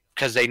item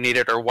because they need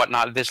it or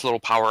whatnot, this little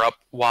power up,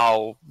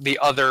 while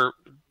the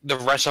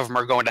rest of them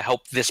are going to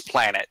help this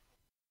planet,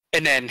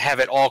 and then have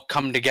it all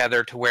come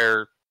together to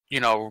where, you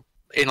know,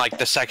 in like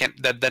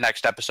the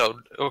next episode,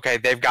 okay,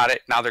 they've got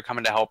it, now they're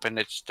coming to help, and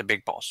it's the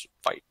big boss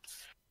fight.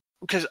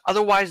 Because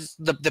otherwise,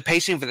 the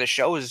pacing for the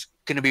show is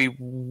going to be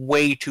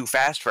way too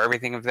fast for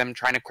everything of them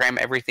trying to cram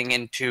everything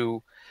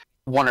into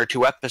 1 or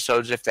 2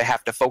 episodes if they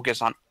have to focus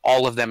on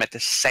all of them at the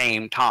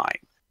same time.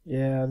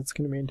 Yeah, that's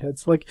going to be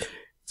intense. Like,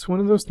 it's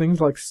one of those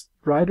things, like,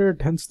 Rider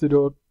tends to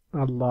do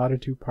a lot of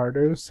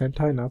 2-parters,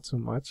 Sentai not so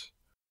much.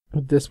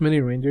 With this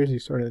many Rangers, you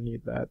sort of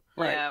need that.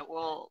 Right. Yeah,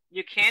 well,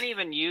 you can't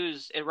even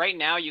use... Right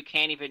now, you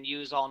can't even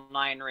use all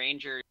 9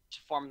 Rangers to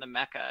form the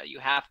mecha. You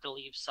have to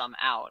leave some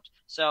out.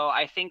 So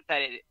I think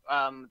that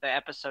the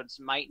episodes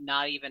might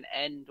not even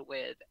end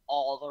with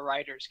all the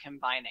writers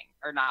combining.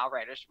 Or not all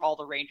writers, all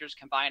the Rangers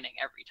combining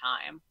every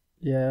time.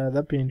 Yeah,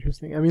 that'd be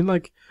interesting. I mean,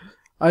 like,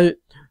 I...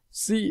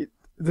 See,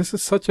 this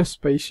is such a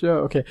space show.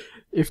 Okay,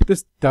 if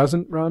this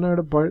doesn't run out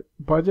of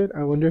budget,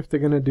 I wonder if they're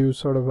going to do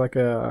sort of like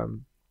a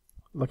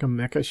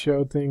mecha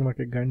show thing, like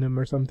a Gundam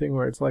or something,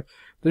 where it's like,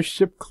 this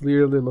ship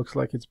clearly looks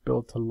like it's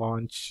built to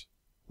launch,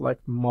 like,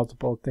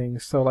 multiple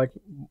things. So, like,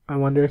 I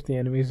wonder if the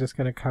enemy's just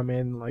gonna come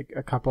in, like,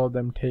 a couple of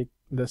them take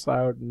this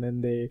out, and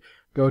then they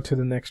go to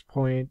the next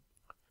point,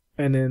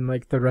 and then,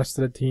 like, the rest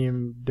of the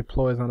team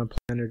deploys on a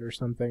planet or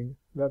something.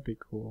 That'd be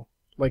cool.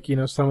 Like, you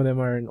know, some of them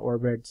are in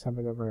orbit, some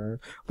of them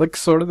are, like,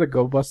 sort of the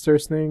Go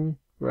Busters thing,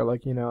 where,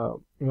 like, you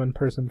know, one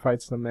person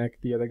fights the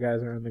mech, the other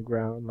guys are on the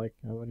ground. Like,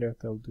 I wonder if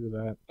they'll do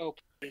that. Oh,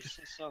 please.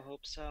 I so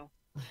hope so.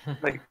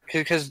 Like,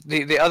 because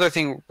the other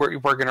thing we're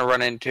going to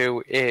run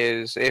into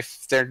is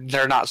if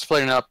they're not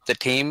splitting up the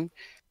team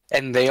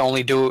and they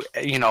only do,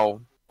 you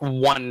know,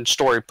 1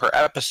 story per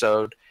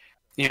episode,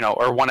 you know,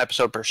 or 1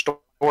 episode per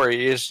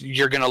story, is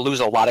you're going to lose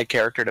a lot of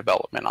character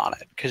development on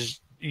it,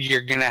 because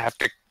you're going to have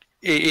to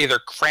either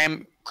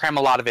cram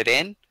a lot of it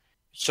in,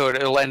 so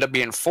it'll end up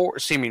being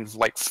seeming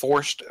like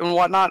forced and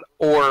whatnot,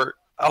 or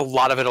a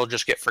lot of it'll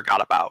just get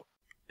forgot about.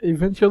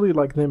 Eventually,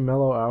 like, they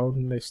mellow out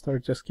and they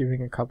start just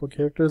giving a couple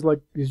characters. Like,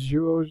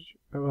 Uchuu,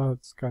 well,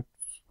 it's got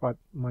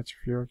much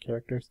fewer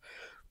characters.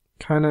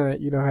 Kind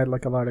of, had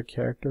like a lot of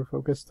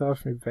character-focused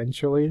stuff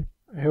eventually.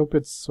 I hope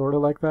it's sort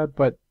of like that,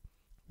 but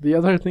the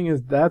other thing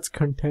is that's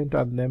content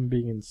on them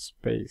being in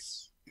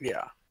space.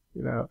 Yeah.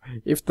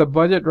 If the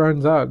budget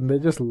runs out and they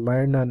just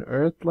land on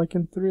Earth like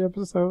in 3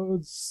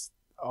 episodes,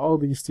 all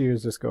these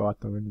tiers just go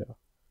out the window.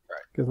 Right.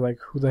 Because, like,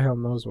 who the hell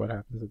knows what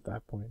happens at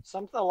that point?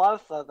 A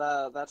lot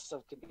of that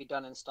stuff could be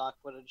done in stock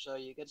footage. So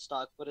you get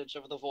stock footage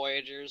of the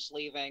Voyagers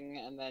leaving,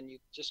 and then you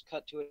just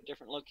cut to a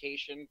different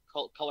location,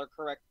 color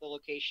correct the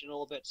location a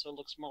little bit so it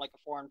looks more like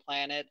a foreign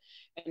planet.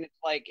 And it's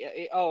like,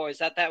 oh, is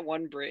that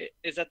one bridge?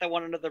 Is that the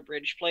one under the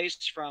bridge place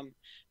from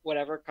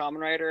whatever Kamen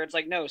Rider? It's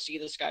like, no, see,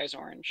 the sky's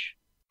orange.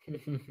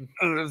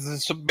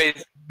 So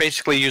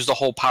basically, use the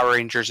whole Power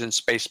Rangers in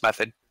space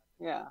method.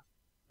 Yeah.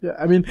 Yeah,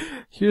 I mean,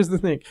 here's the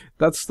thing.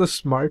 That's the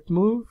smart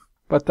move,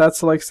 but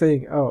that's like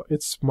saying, oh,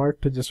 it's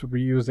smart to just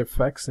reuse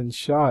effects and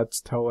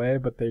shots,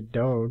 Toei, but they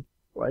don't.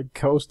 Like,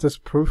 Coast is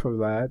proof of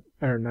that.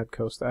 Or not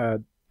Coast,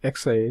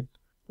 X-Aid.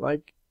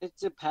 Like, it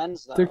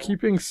depends, though. They're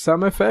keeping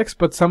some effects,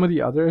 but some of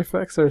the other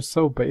effects are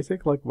so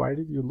basic, like, why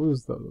did you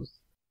lose those?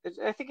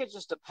 I think it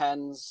just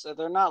depends.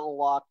 They're not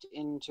locked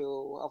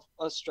into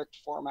a strict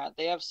format.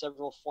 They have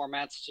several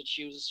formats to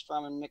choose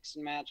from and mix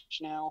and match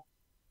now.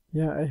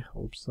 Yeah, I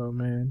hope so,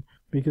 man.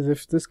 Because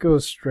if this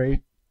goes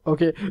straight...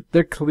 Okay,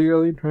 they're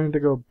clearly trying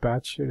to go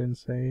batshit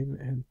insane,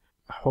 and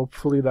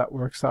hopefully that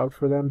works out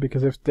for them,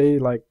 because if they,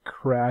 like,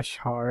 crash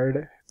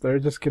hard, they're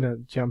just gonna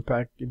jump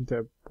back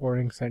into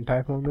boring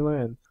Sentai formula,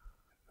 and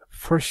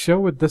for a show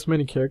with this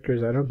many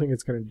characters, I don't think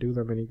it's gonna do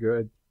them any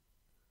good.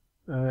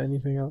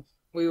 Anything else?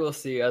 We will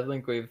see. I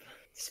think we've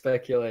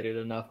speculated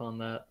enough on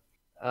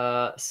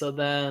that. So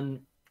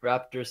then...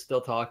 Raptor's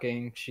still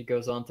talking. She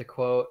goes on to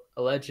quote,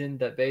 "A legend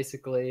that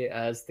basically,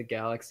 as the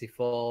galaxy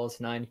falls,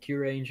 9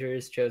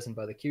 KyuuRangers chosen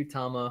by the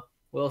Kyutama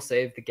will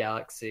save the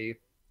galaxy,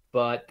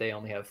 but they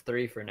only have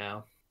 3 for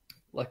now."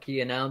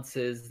 Lucky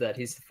announces that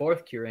he's the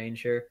 4th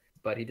KyuuRanger,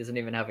 but he doesn't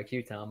even have a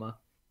Kyutama.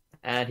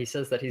 And he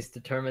says that he's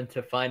determined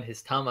to find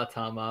his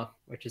Tamatama,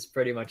 which is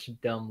pretty much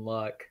dumb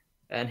luck.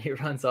 And he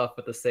runs off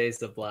with a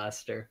Seiza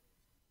blaster.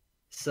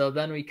 So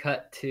then we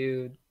cut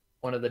to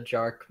one of the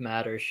Jark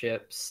Matter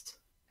ships,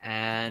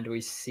 and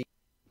we see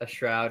a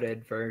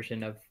shrouded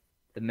version of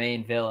the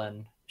main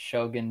villain,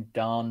 Shogun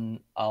Don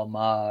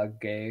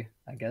Almage,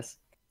 I guess.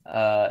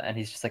 And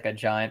he's just like a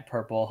giant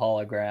purple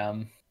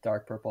hologram,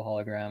 dark purple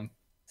hologram.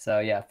 So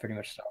yeah, pretty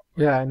much so.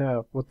 Yeah, I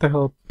know. What the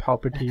hell,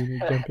 Palpatine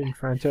jumping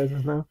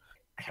franchises now?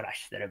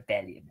 Crush the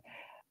rebellion.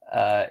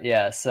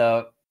 Yeah,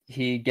 so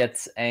he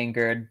gets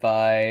angered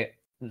by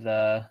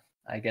the,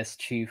 I guess,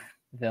 chief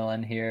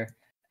villain here,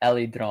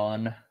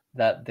 Elidron,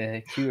 that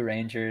the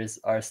KyuuRangers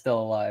are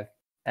still alive.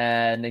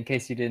 And in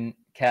case you didn't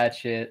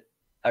catch it,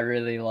 I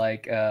really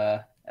like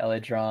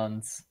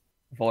Elidron's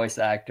voice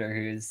actor,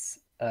 who's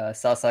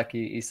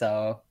Sasaki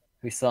Isao,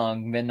 who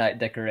sung Midnight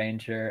Deca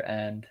Ranger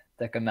and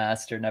Deca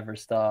Master Never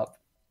Stop.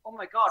 Oh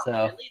my god, So-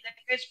 really? That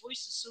guy's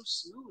voice is so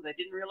smooth. I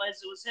didn't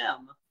realize it was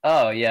him.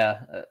 Oh,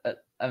 yeah.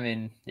 I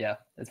mean, yeah,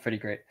 it's pretty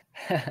great.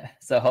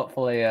 So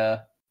hopefully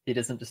he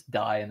doesn't just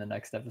die in the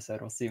next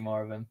episode. We'll see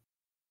more of him.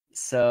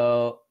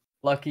 So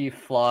Lucky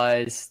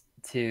flies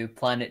to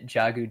planet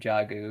Jagu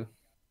Jagu,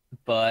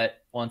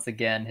 but once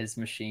again his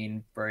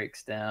machine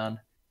breaks down.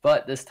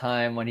 But this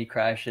time when he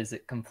crashes,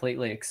 it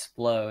completely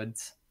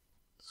explodes.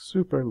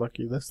 Super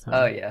Lucky this time.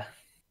 Oh, yeah.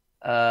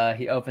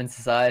 He opens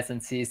his eyes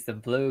and sees the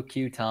blue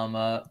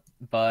Kyutama,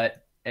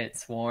 but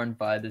it's worn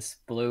by this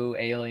blue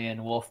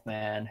alien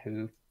wolfman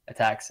who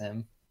attacks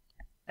him.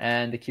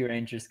 And the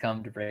KyuuRangers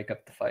come to break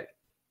up the fight.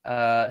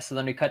 So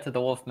then we cut to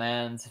the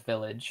wolfman's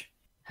village.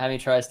 Hami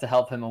tries to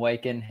help him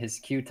awaken his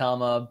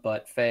Kyutama,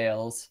 but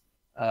fails.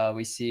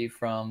 We see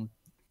from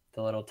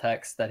the little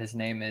text that his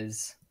name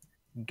is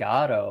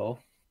Garo.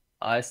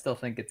 I still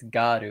think it's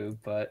Garu,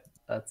 but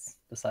that's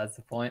besides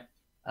the point.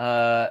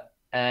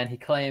 And he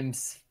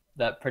claims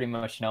that pretty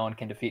much no one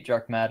can defeat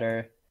Dark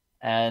Matter.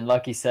 And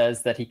Lucky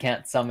says that he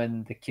can't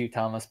summon the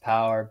Kyutama's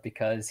power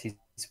because he's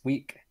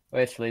weak,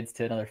 which leads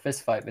to another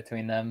fist fight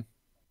between them.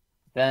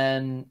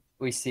 Then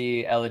we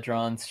see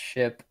Elidron's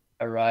ship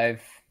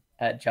arrive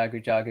at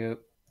Jagu Jagu,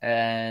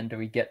 and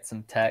we get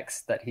some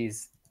text that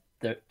he's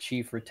the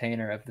chief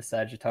retainer of the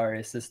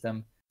Sagittarius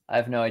system. I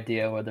have no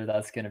idea whether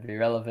that's going to be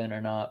relevant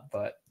or not,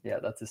 but yeah,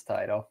 that's his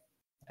title.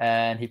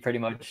 And he pretty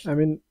much... I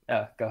mean...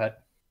 Oh, go ahead.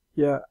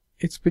 Yeah,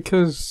 it's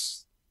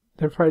because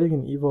they're fighting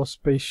an evil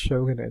space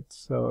shogunate,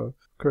 so of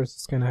course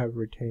it's going to have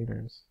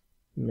retainers.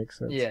 It makes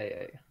sense.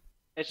 Yeah.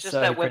 It's just So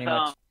that with pretty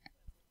much-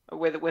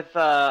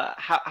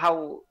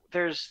 how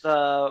there's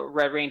the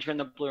Red Ranger and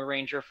the Blue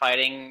Ranger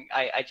fighting,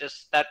 I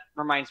just, that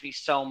reminds me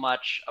so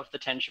much of the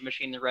Tension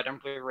Machine, the Red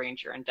and Blue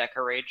Ranger and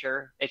Deca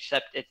Ranger,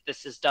 except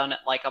this is done at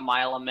like a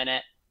mile a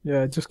minute.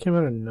 Yeah, it just came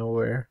out of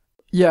nowhere.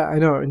 Yeah, I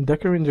know. In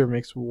Deca Ranger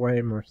makes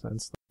way more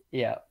sense.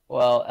 Yeah,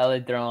 well,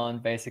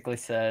 Elidron basically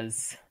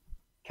says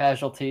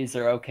casualties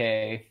are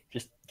okay,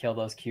 just kill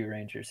those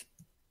KyuuRangers.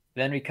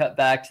 Then we cut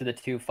back to the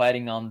two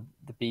fighting on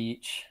the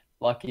beach.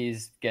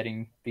 Lucky's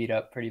getting beat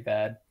up pretty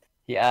bad.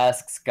 He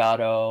asks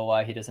Gato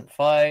why he doesn't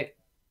fight,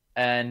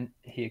 and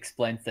he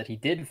explains that he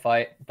did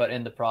fight, but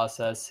in the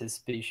process his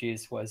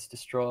species was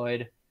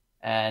destroyed,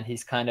 and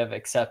he's kind of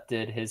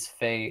accepted his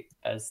fate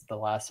as the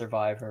last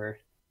survivor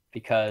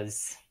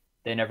because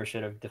they never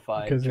should have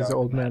defied Because he's Dark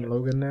old man Matter.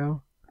 Logan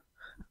now.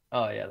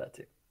 Oh yeah, that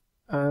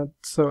too.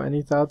 So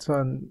any thoughts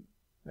on,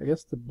 I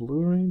guess, the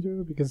Blue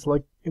Ranger? Because,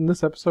 like, in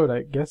this episode,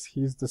 I guess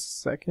he's the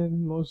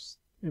second most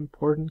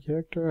important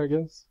character, I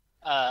guess.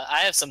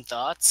 I have some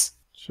thoughts.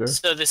 Sure.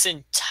 So this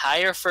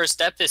entire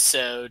first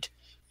episode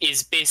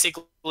is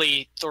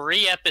basically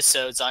 3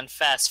 episodes on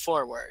fast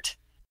forward.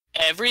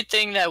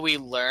 Everything that we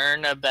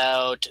learn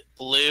about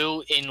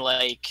Blue in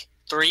like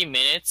 3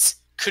 minutes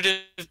could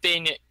have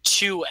been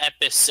 2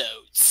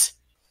 episodes.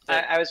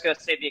 I was gonna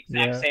say the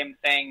exact same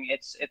thing.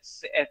 It's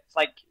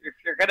like if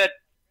you're gonna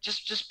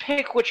just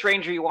pick which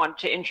ranger you want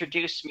to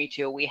introduce me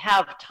to. We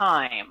have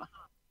time,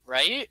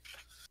 right?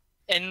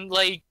 And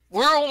like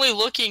we're only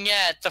looking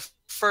at the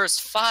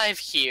first 5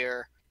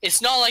 here. It's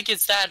not like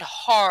it's that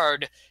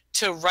hard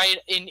to write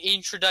an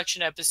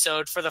introduction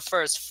episode for the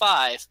first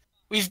 5.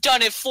 We've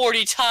done it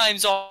 40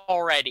 times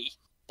already.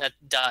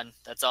 Done.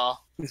 That's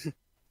all.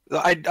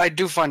 I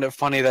do find it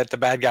funny that the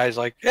bad guy's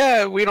like,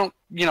 yeah, we don't,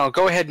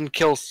 go ahead and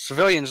kill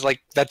civilians.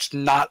 Like, that's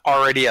not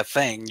already a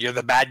thing. You're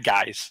the bad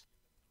guys.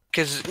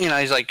 Because,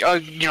 he's like, oh,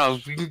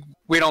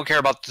 we don't care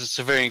about the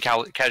civilian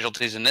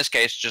casualties in this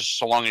case, just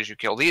so long as you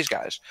kill these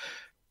guys.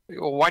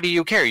 Why do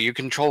you care? You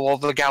control all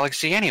the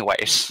galaxy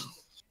anyways.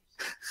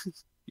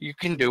 You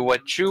can do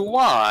what you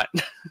want.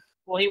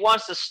 Well, he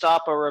wants to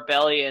stop a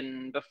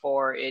rebellion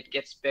before it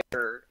gets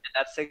bigger.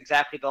 That's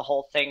exactly the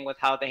whole thing with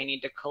how they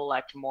need to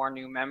collect more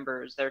new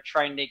members. They're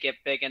trying to get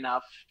big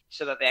enough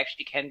so that they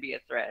actually can be a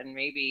threat. And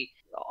maybe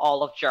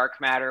all of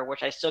Dark Matter,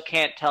 which I still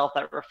can't tell if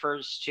that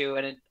refers to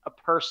a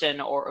person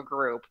or a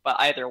group, but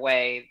either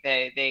way,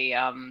 they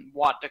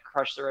want to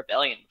crush the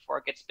rebellion before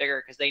it gets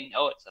bigger because they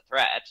know it's a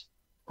threat.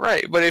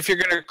 Right, but if you're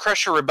going to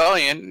crush a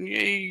rebellion,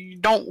 you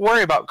don't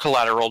worry about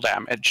collateral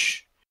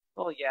damage.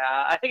 Well,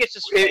 yeah, I think it's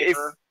just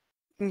flavor.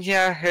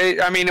 Yeah,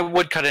 I mean, it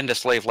would cut into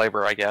slave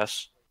labor, I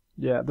guess.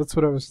 Yeah, that's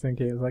what I was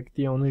thinking. Is like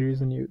the only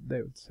reason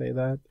they would say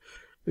that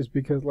is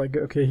because, like,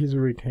 okay, he's a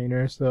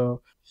retainer,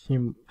 so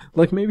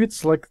maybe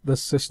it's like the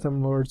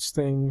System Lords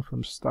thing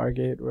from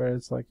Stargate, where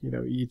it's like,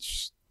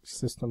 each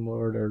System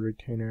Lord or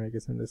retainer, I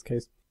guess in this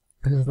case,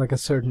 there's like a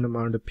certain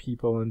amount of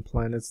people and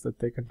planets that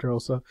they control.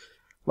 So,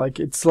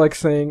 like, it's like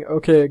saying,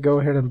 okay, go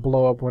ahead and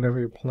blow up one of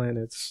your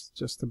planets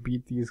just to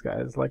beat these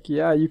guys. Like,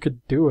 yeah, you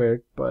could do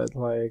it, but,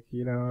 like,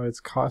 it's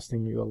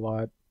costing you a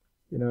lot.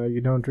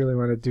 You don't really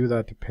want to do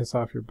that to piss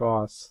off your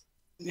boss.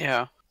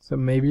 Yeah. So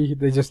maybe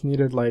they just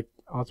needed, like,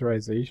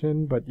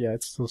 authorization, but yeah,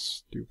 it's still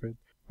stupid.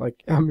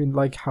 Like, I mean,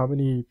 like, how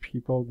many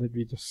people did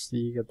we just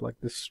see get,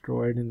 like,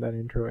 destroyed in that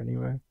intro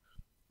anyway?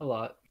 A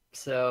lot.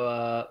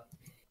 So,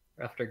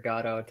 after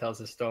Gato tells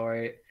his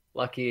story,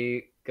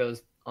 Lucky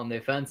goes on the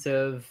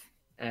offensive,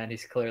 and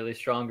he's clearly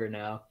stronger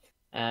now.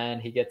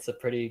 And he gets a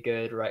pretty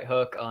good right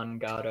hook on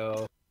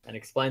Gato and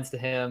explains to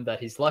him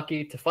that he's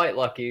lucky to fight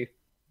Lucky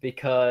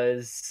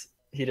because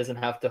he doesn't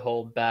have to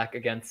hold back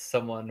against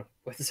someone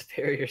with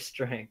superior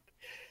strength.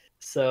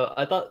 So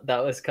I thought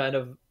that was kind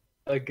of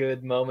a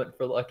good moment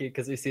for Lucky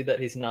because we see that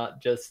he's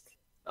not just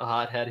a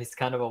hothead, he's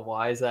kind of a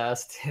wise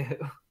ass too,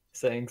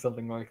 saying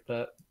something like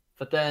that.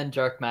 But then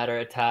Dark Matter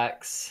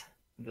attacks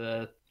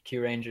the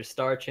KyuuRanger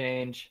Star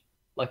Change.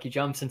 Lucky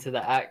jumps into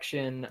the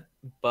action,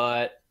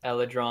 but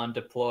Elidron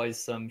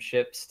deploys some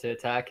ships to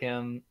attack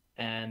him,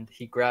 and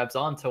he grabs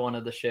onto one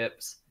of the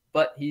ships,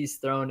 but he's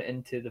thrown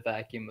into the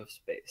vacuum of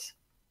space.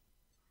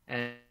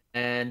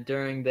 And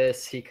during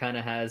this, he kind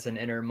of has an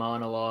inner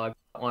monologue,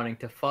 wanting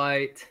to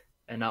fight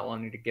and not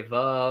wanting to give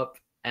up.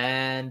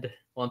 And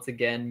once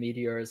again,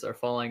 meteors are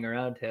falling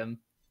around him,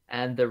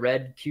 and the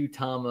red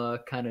Q-Tama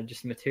kind of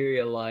just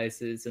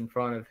materializes in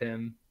front of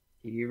him.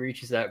 He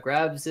reaches out,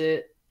 grabs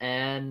it,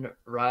 and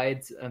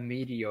rides a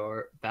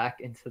meteor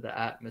back into the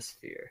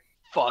atmosphere.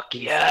 Fuck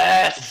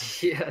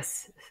yes!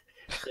 Yes.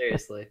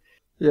 Seriously.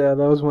 Yeah,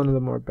 that was one of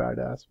the more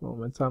badass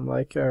moments. I'm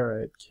like,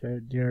 alright,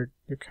 kid, you're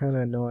kind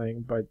of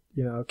annoying, but,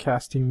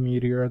 casting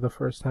Meteor the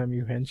first time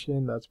you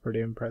henshin, that's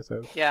pretty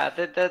impressive. Yeah,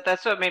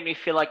 that's what made me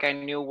feel like I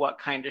knew what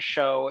kind of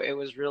show it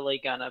was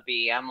really gonna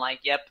be. I'm like,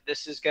 yep,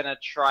 this is gonna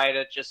try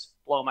to just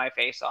blow my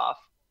face off.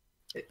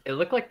 It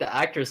looked like the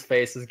actor's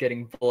face was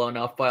getting blown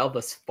off by all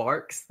the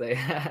sparks they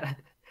had.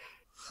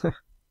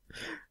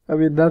 I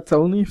mean, that's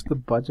only if the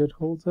budget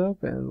holds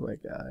up, and,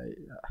 like,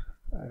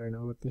 I don't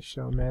know with this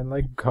show, man.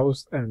 Like,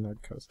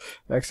 not Ghost.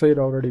 Actually, it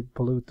already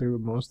blew through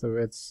most of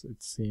it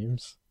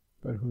seems.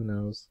 But who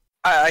knows?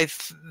 I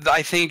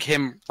think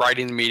him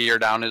riding the meteor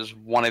down is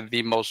one of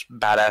the most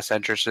badass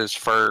entrances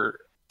for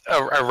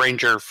a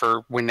ranger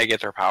for when they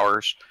get their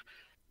powers.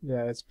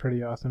 Yeah, it's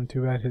pretty awesome.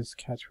 Too bad his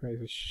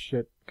catchphrase is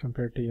shit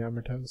compared to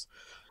Yamato's.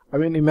 I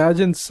mean,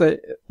 imagine say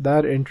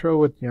that intro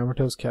with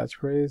Yamato's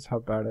catchphrase. How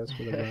badass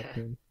would have that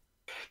been?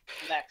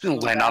 Maximum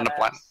Land on the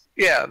planet. badass.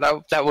 Yeah,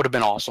 that would have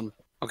been awesome.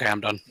 Okay,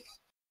 I'm done.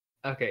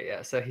 Okay,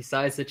 yeah. So he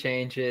size the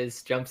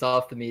changes, jumps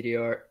off the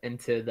meteor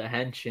into the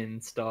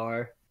Henshin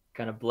star,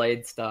 kind of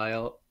blade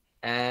style,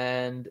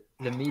 and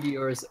the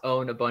meteors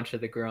own a bunch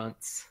of the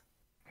grunts.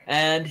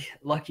 And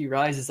Lucky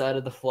rises out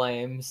of the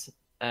flames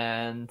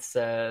and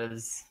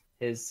says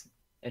his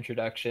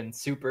introduction,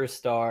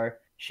 Superstar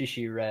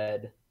Shishi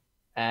Red.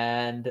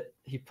 And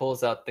he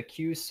pulls out the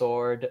Q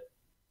sword.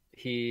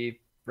 He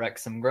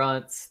wrecks some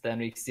grunts. Then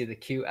we see the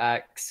Q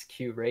axe,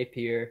 Q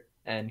rapier,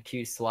 and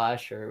Q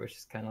slasher, which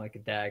is kind of like a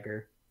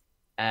dagger.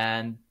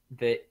 And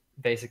they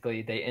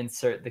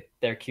insert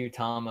their Q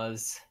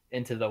tamas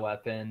into the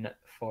weapon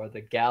for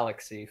the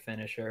galaxy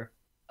finisher.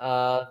 Do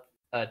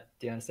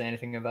you want to say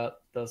anything about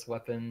those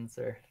weapons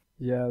or?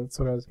 Yeah, that's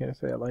what I was gonna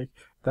say. Like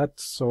that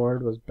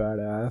sword was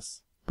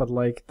badass, but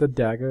like the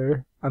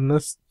dagger,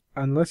 unless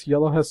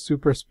Yellow has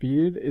super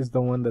speed, is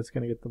the one that's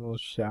gonna get the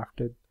most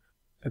shafted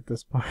at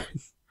this point.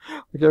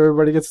 Like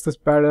everybody gets this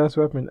badass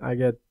weapon, I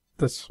get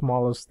the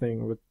smallest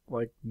thing with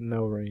like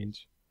no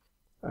range.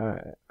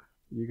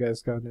 You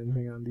guys got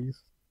anything on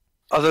these?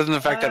 Other than the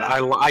fact that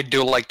I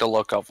do like the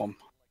look of them,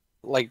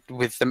 like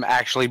with them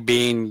actually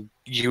being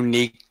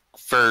unique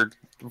for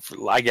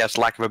I guess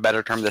lack of a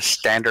better term, the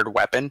standard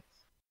weapon.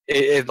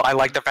 I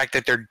like the fact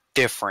that they're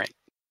different.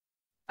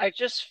 I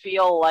just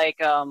feel like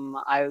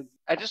I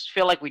just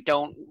feel like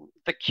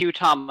the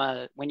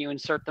Q-Tama when you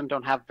insert them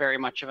don't have very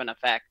much of an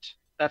effect.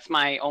 That's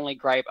my only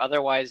gripe.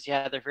 Otherwise,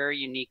 yeah, they're very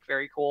unique,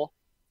 very cool.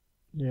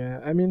 Yeah,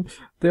 I mean,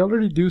 they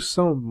already do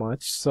so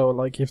much, so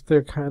like if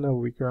they're kind of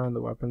weaker on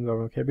the weapons,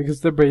 I'm okay,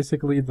 because they're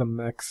basically the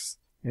mechs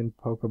in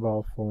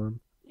Pokeball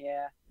form.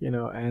 Yeah. You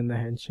know, and the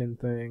henshin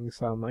thing,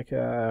 so I'm like,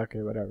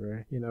 okay,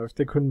 whatever. You know, if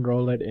they couldn't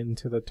roll it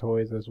into the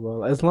toys as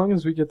well, as long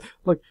as we get,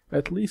 like,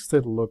 at least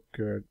it looked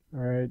good,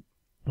 alright?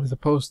 As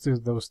opposed to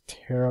those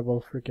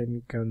terrible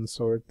freaking gun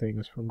sword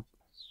things from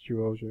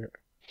Zyuohger.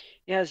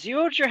 Yeah,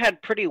 Zyuohger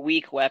had pretty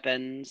weak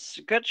weapons.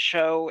 Good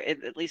show,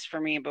 at least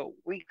for me, but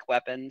weak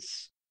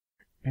weapons.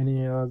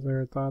 Any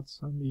other thoughts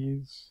on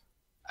these?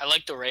 I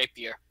like the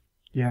rapier.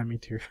 Yeah, me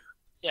too.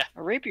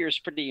 A rapier is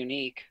pretty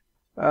unique.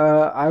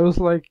 I was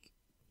like,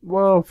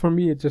 well, for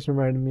me, it just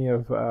reminded me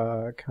of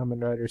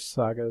Kamen Rider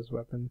Saga's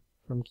weapon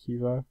from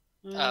Kiva.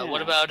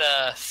 What about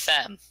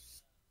Fem?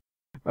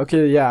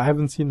 Okay, yeah, I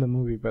haven't seen the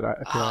movie, but I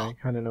Oh.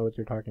 kind of know what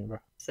you're talking about.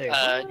 Say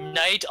what?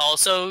 Knight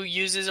also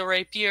uses a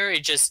rapier.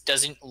 It just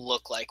doesn't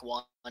look like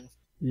one.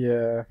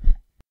 Yeah.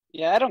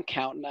 Yeah, I don't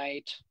count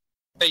Knight.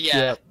 But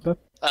yeah, that,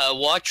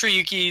 watch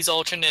Ryuki's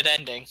alternate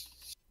ending.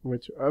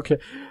 okay.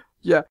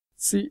 Yeah,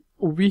 see,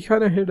 we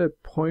kind of hit a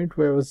point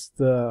where it was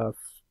the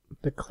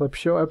clip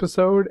show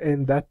episode,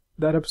 and that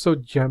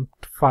episode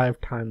jumped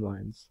 5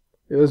 timelines.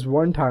 It was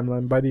one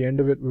timeline. By the end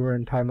of it, we were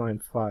in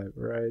timeline 5,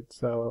 right?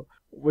 So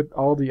with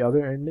all the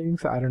other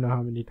endings, I don't know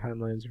how many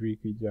timelines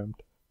Riku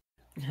jumped.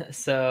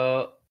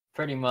 So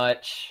pretty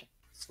much,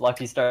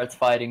 Lucky starts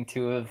fighting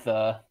 2 of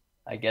the,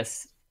 I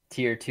guess,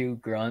 tier 2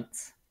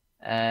 grunts,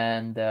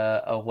 and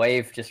a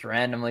wave just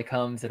randomly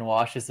comes and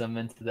washes him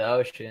into the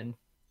ocean.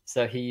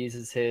 So he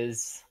uses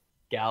his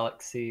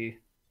galaxy,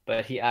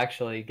 but he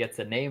actually gets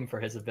a name for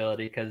his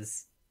ability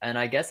and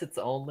I guess it's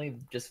only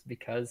just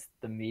because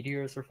the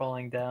meteors are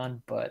falling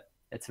down, but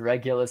it's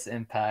Regulus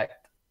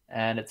Impact,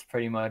 and it's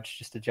pretty much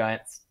just a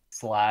giant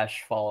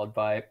slash followed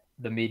by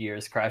the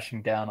meteors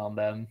crashing down on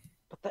them.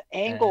 But the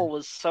angle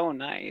was so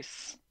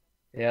nice.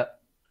 Yep.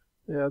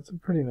 Yeah, it's a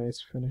pretty nice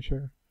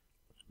finisher.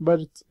 But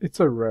it's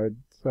a red,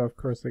 so of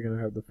course they're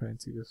gonna have the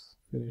fanciest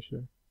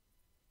finisher.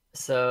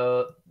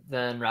 So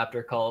then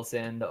Raptor calls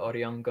in the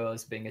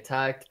Oriongo's being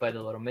attacked by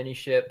the little mini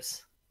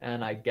ships,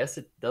 and I guess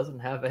it doesn't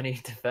have any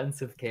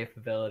defensive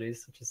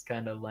capabilities, which is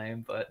kind of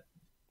lame, but...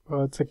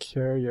 Well, it's a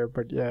carrier,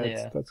 but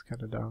yeah. That's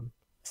kind of dumb.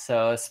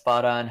 So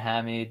Spada and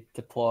Hami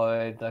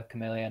deploy the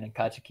Chameleon and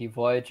Kachiki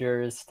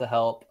Voyagers to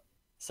help.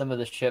 Some of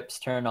the ships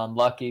turn on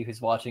Lucky,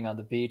 who's watching on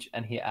the beach,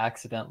 and he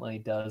accidentally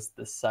does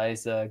the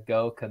Saiza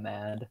Go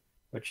command,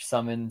 which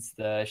summons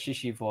the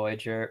Shishi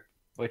Voyager,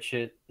 which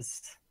is,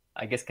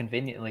 I guess,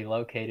 conveniently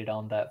located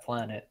on that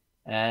planet,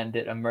 and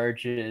it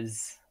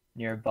emerges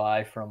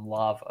nearby from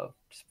lava,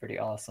 which is pretty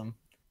awesome.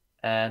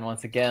 And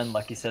once again,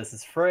 Lucky says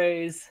his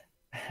phrase,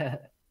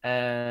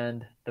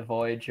 and the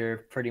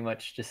Voyager pretty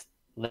much just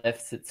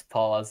lifts its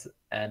paws,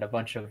 and a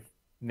bunch of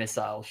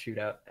missiles shoot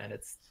out, and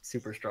it's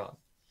super strong.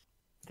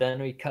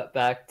 Then we cut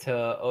back to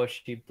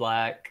Oshi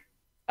Black,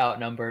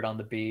 outnumbered on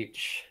the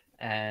beach,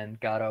 and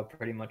Gato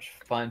pretty much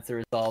finds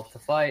the resolve to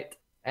fight,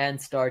 and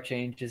Star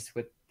changes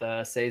with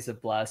the Seiza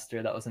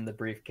blaster that was in the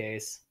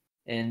briefcase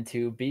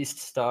into Beast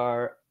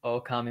Star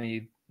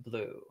Okami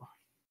Blue.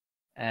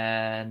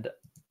 And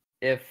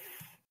I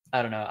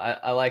don't know,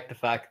 I like the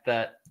fact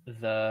that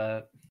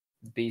the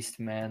Beast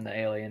Man, the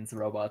aliens, the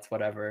robots,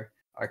 whatever,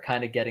 are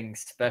kind of getting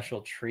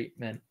special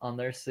treatment on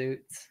their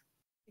suits.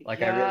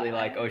 Like, yeah, I really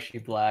like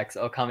Oshi Black's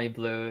Okami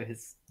Blue.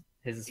 His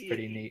His is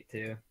pretty neat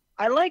too.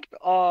 I like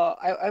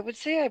I would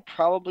say I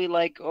probably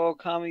like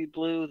Okami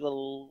Blue the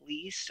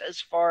least as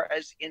far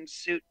as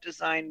in-suit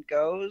design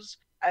goes.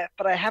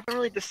 But I haven't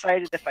really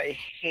decided if I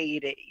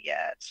hate it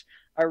yet.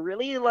 I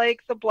really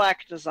like the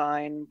black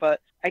design, but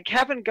I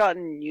haven't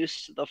gotten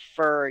used to the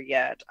fur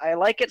yet. I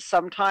like it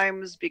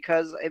sometimes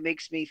because it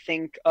makes me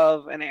think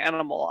of an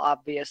animal,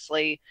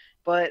 obviously.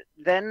 But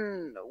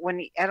then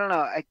I don't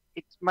know.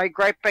 My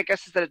gripe, I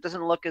guess, is that it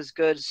doesn't look as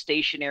good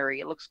stationary.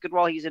 It looks good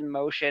while he's in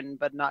motion,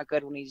 but not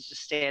good when he's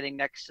just standing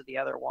next to the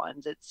other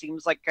ones. It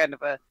seems like kind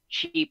of a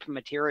cheap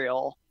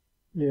material.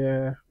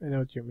 Yeah, I know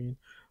what you mean.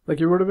 Like,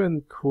 it would have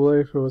been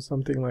cooler if it was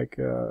something like,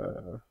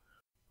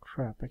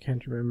 crap, I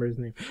can't remember his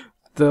name.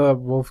 The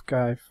wolf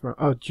guy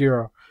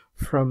Jiro,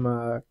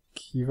 from,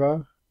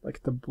 Kiva,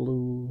 like the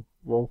blue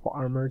wolf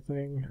armor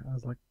thing. I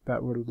was like,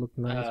 that would have looked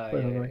nice,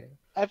 but I'm like,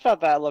 I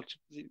thought that looked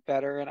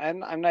better,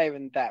 and I'm not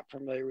even that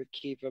familiar with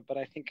Kiva, but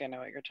I think I know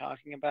what you're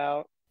talking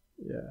about.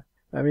 yeah.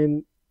 I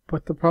mean,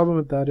 but the problem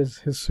with that is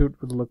his suit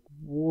would look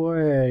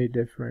way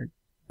different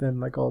than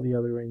like all the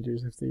other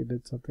Rangers if they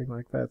did something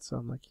like that. So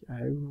I'm like,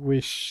 I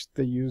wish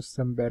they used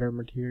some better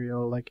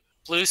material. Like,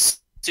 Blue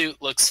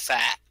suit looks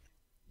fat.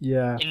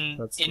 yeah, in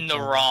the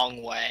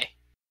wrong way.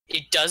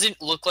 It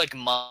doesn't look like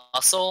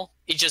muscle.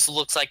 It just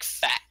looks like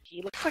fat.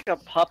 He looks like a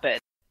puppet.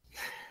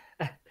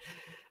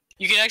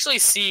 You can actually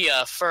see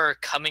fur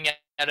coming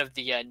out of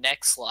the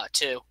neck slot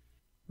too.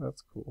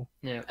 That's cool.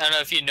 Yeah. I don't know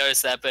if you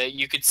noticed that, but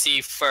you could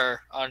see fur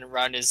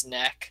around his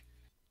neck.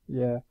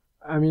 Yeah,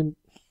 I mean,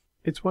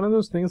 it's one of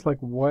those things like,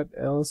 what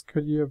else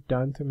could you have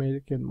done to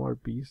make it more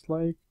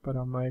beast-like? But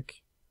I'm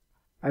like,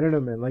 I don't know,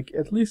 man. Like,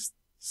 at least,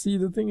 see,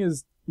 the thing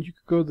is, you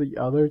could go the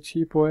other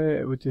cheap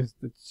way, which is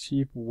the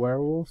cheap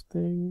werewolf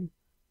thing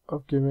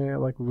of giving it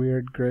like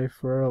weird gray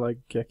fur, like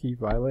Geki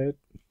Violet.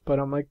 But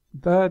I'm like,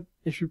 that,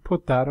 if you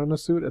put that on a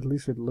suit, at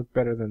least it'd look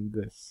better than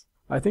this.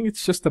 I think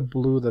it's just the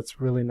blue that's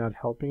really not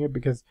helping it,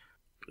 because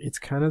it's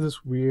kind of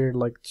this weird,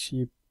 like,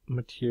 cheap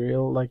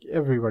material. Like,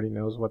 everybody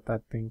knows what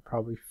that thing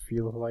probably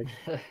feels like.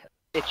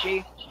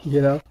 Itchy?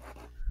 You know?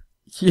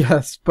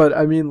 Yes, but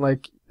I mean,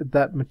 like,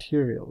 that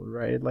material,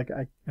 right? Like,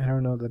 I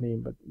don't know the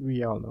name, but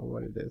we all know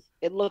what it is.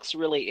 It looks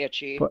really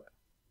itchy. But,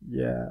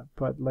 yeah,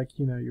 but, like,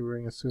 you know, you're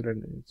wearing a suit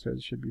and so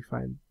it should be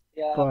fine.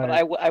 Yeah, but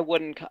I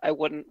wouldn't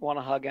want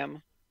to hug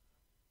him.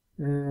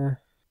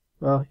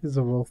 Well, he's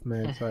a wolf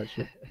man, so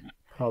I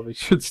probably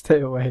should stay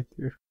away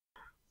too.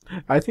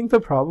 I think the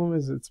problem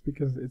is it's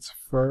because it's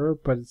fur,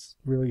 but it's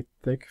really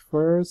thick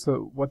fur.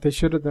 So what they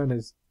should have done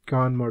is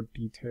gone more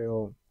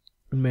detail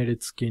and made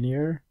it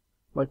skinnier,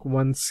 like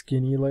one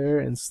skinny layer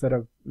instead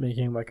of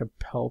making like a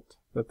pelt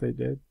that they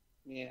did.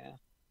 Yeah.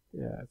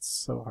 Yeah, it's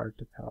so hard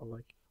to tell.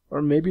 Like,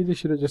 or maybe they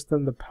should have just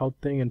done the pelt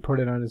thing and put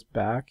it on his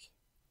back.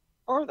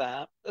 Or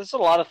that. There's a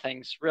lot of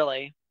things,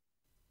 really.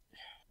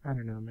 I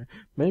don't know, man.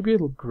 Maybe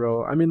it'll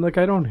grow. I mean, like,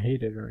 I don't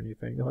hate it or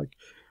anything. Like,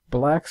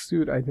 black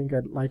suit, I think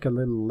I'd like a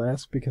little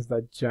less because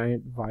that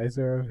giant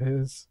visor of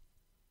his.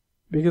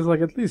 Because, like,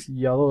 at least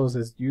yellows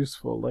is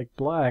useful. Like,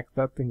 black,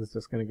 that thing's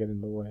just gonna get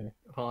in the way.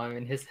 Well, I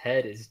mean, his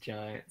head is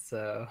giant,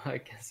 so I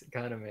guess it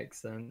kind of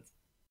makes sense.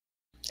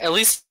 At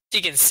least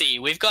you can see.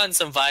 We've gotten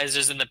some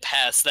visors in the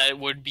past that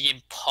would be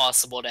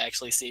impossible to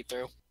actually see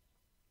through.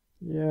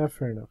 Yeah,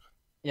 fair enough.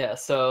 Yeah,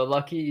 so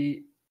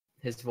Lucky,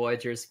 his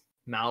Voyager's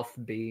mouth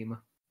beam,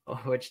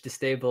 which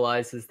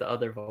destabilizes the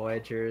other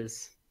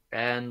Voyagers,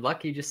 and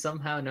Lucky just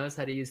somehow knows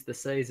how to use the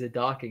Seiza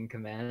docking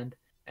command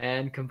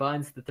and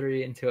combines the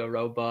three into a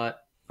robot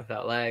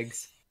without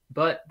legs.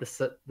 But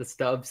the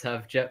stubs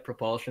have jet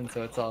propulsion,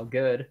 so it's all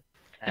good.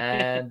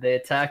 And they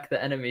attack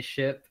the enemy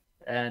ship,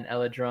 and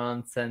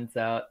Eladron sends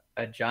out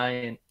a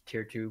giant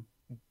Tier 2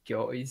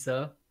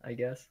 Gyoza, I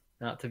guess,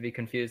 not to be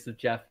confused with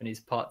Japanese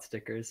pot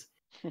stickers.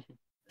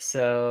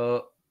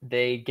 So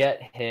they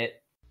get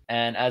hit,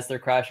 and as they're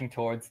crashing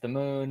towards the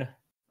moon,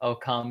 the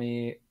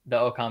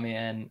Okami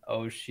and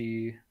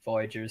Oshi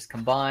Voyagers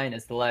combine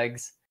as the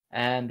legs,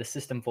 and the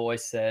system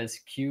voice says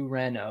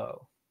KyuuRanger.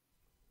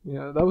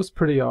 Yeah, that was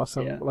pretty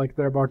awesome. Yeah. Like,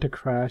 they're about to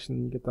crash,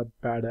 and you get that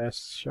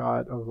badass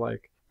shot of,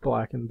 like,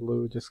 black and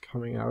blue just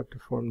coming out to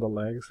form the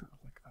legs. I was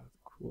like, that was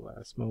a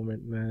cool-ass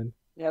moment, man.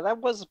 Yeah, that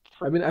was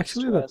a I mean,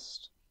 actually,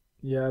 twist.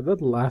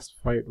 that last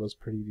fight was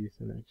pretty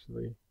decent,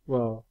 actually.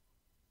 Well,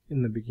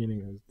 in the beginning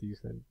it was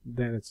decent.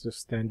 Then it's just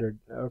standard,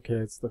 okay,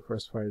 it's the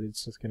first fight,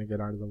 it's just gonna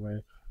get out of the way.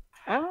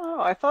 I don't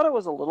know. I thought it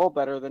was a little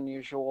better than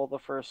usual, the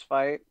first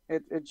fight.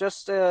 It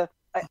just, I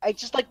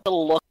just like the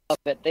look of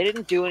it. They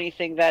didn't do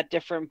anything that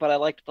different, but I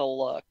liked the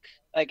look,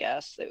 I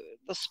guess.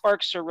 The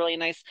sparks are really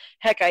nice.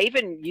 Heck, I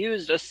even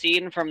used a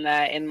scene from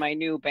that in my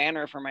new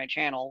banner for my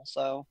channel,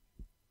 so.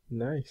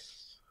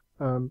 Nice.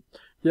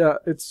 Yeah,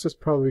 it's just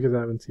probably because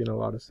I haven't seen a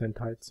lot of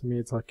Sentai. To me,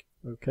 it's like,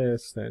 okay, a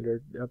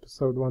standard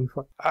episode 1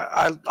 fight.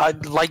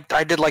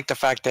 I did like the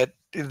fact that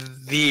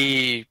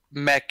the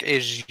mech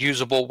is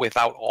usable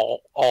without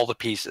all the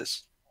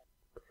pieces.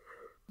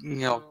 You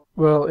know.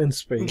 Well, in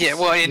space. Yeah,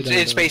 well, in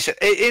space,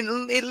 at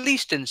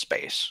least in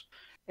space.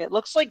 It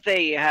looks like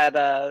they had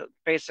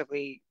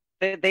basically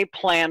they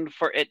planned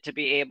for it to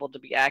be able to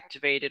be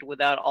activated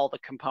without all the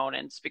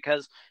components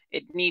because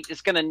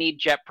it's going to need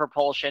jet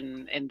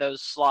propulsion in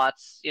those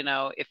slots,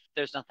 if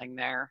there's nothing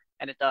there,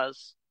 and it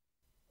does.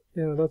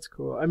 Yeah, that's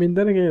cool. I mean,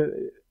 then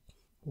again,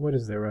 what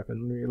is their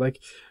weaponry? Like,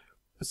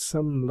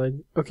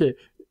 okay,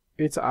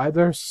 it's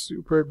either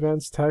super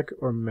advanced tech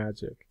or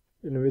magic.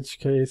 In which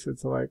case,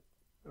 it's like,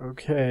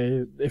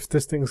 okay, if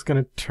this thing's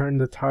gonna turn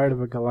the tide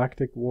of a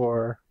galactic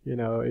war,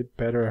 it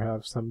better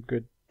have some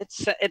good.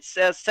 It's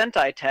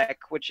Sentai tech,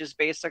 which is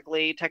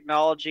basically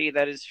technology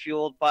that is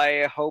fueled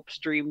by hopes,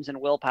 dreams, and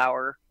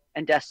willpower,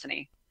 and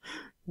destiny.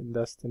 And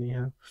destiny,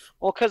 huh?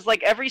 Well, because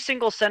every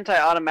single Sentai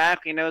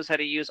automatically knows how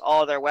to use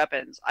all of their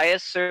weapons. I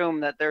assume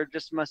that there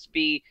just must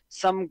be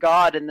some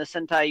god in the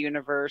Sentai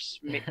universe.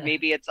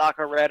 Maybe it's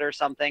Aka Red or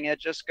something. It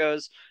just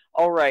goes,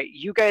 all right,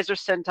 you guys are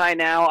Sentai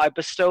now. I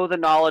bestow the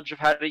knowledge of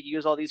how to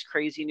use all these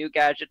crazy new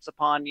gadgets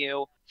upon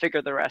you.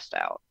 Figure the rest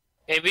out.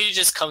 Maybe it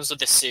just comes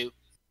with a suit.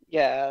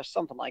 Yeah,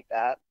 something like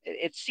that.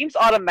 It seems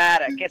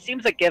automatic. It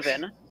seems a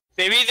given.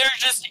 Maybe they're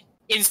just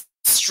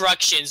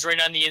instructions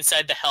written on the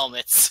inside the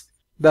helmets.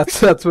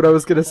 That's what I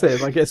was gonna say.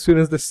 Like, as soon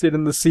as they sit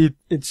in the seat,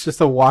 it's just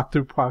a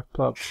walkthrough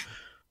pop-up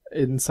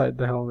inside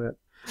the helmet.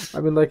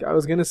 I mean, like, I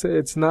was gonna say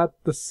it's not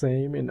the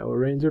same in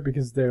O-Ranger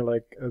because they're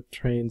like a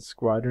trained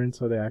squadron,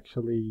 so they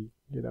actually,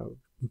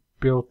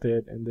 built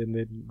it and then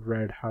they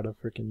read how to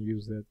freaking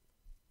use it.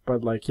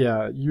 But like,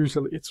 yeah,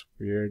 usually it's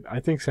weird. I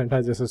think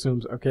Sentai just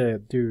assumes, okay,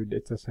 dude,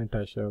 it's a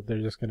Sentai show.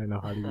 They're just gonna know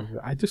how to use it.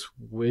 I just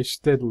wish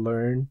they'd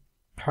learn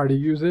how to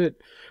use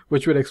it,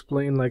 which would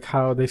explain like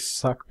how they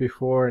suck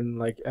before, and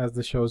like as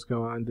the shows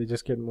go on, they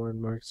just get more and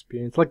more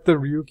experience. Like the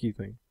Ryuki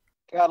thing.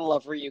 Gotta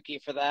love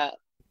Ryuki for that.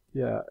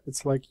 Yeah,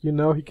 it's like he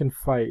can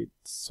fight,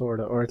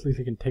 sorta, or at least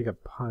he can take a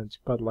punch.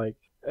 But like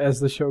as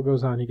the show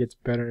goes on, he gets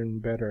better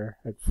and better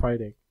at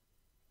fighting.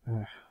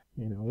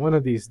 One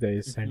of these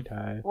days,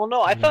 Sentai. Well,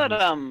 no, I thought,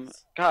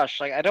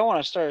 gosh, I don't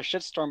want to start a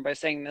shitstorm by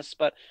saying this,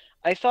 but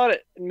I thought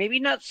maybe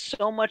not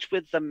so much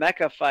with the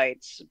mecha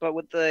fights, but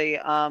with the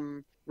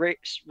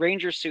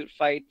Ranger suit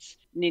fights,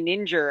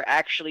 Ninja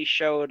actually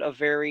showed a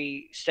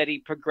very steady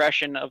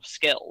progression of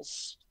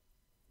skills.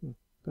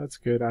 That's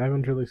good. I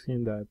haven't really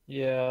seen that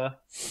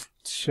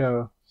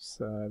show,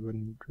 so I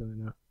wouldn't really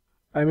know.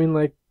 I mean,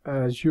 like,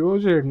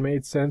 KyuuRanger, it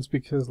made sense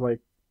because, like,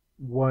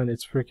 one,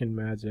 it's freaking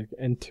magic,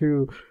 and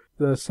two,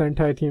 the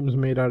Sentai team's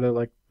made out of,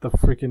 like, the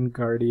freaking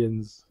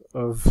guardians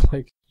of,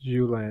 like,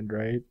 Zhuland,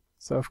 right?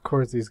 So, of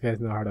course, these guys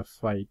know how to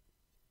fight.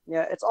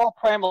 Yeah, it's all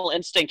primal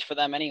instinct for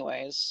them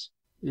anyways.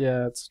 Yeah,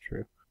 that's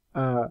true.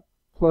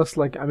 Plus,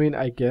 like, I mean,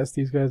 I guess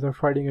these guys are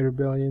fighting a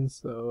rebellion,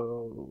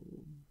 so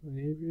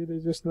maybe they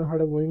just know how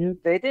to wing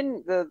it. They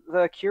didn't. The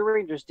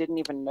KyuuRangers didn't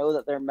even know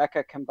that their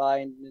mecha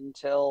combined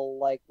until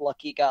like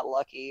Lucky got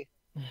lucky.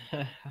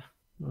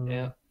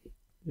 Yeah.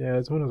 Yeah,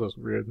 it's one of those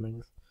weird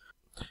things.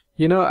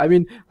 I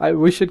mean, I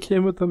wish it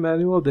came with the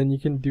manual. Then you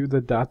can do the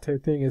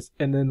date thing,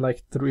 and then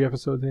like 3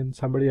 episodes in,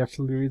 somebody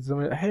actually reads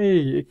them. Hey,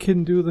 it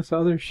can do this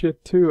other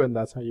shit too, and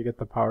that's how you get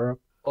the power up.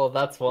 Well,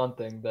 that's one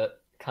thing that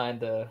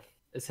kind of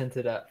is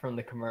hinted at from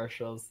the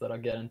commercials that I'll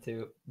get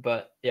into.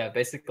 But yeah,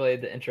 basically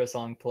the intro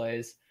song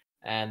plays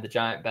and the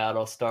giant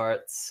battle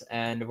starts,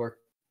 and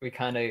we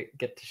kind of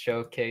get to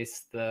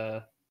showcase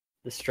the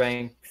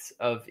strengths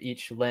of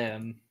each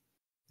limb.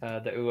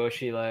 The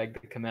Uoshi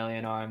leg, the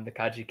chameleon arm, the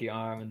Kajiki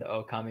arm, and the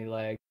Okami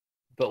leg.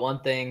 But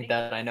one thing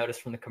that I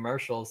noticed from the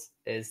commercials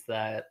is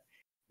that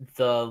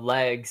the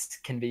legs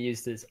can be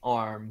used as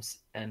arms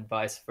and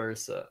vice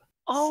versa.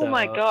 Oh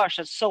my gosh,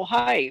 that's so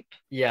hype.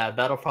 Yeah,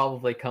 that'll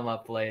probably come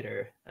up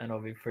later, and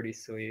it'll be pretty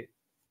sweet.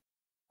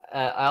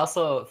 I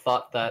also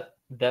thought that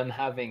them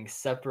having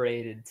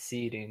separated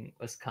seating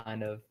was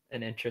kind of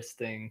an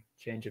interesting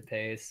change of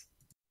pace.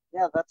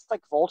 Yeah, that's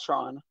like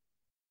Voltron.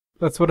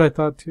 That's what I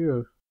thought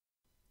too.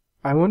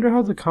 I wonder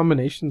how the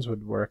combinations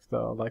would work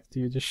though. Like, do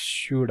you just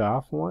shoot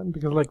off one?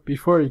 Because like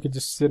before, you could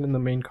just sit in the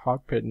main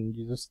cockpit and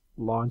you just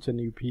launch a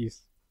new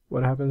piece.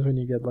 What happens when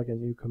you get like a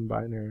new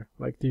combiner?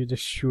 Like, do you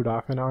just shoot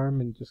off an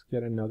arm and just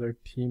get another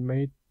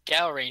teammate?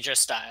 KyuuRanger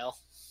style.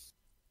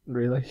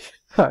 Really?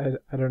 I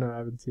don't know. I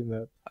haven't seen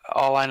that.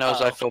 All I know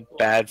is I feel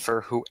bad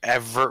for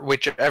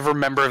whichever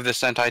member of the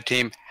Sentai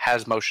team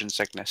has motion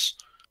sickness.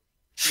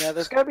 Yeah,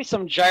 there's gotta be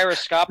some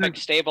gyroscopic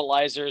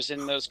stabilizers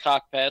in those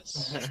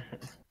cockpits.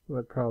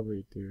 Would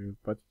probably do,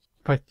 but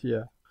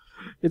yeah,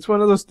 it's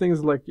one of those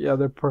things. Like, yeah,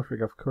 they're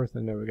perfect. Of course,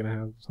 they're never gonna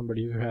have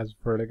somebody who has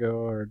vertigo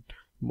or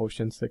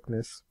motion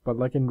sickness. But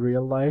like in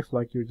real life,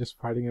 like you're just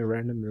fighting a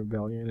random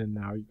rebellion, and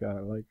now you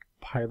gotta like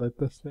pilot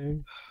this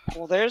thing.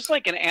 Well, there's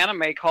like an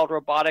anime called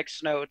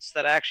Robotics Notes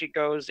that actually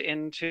goes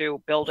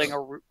into building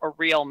a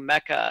real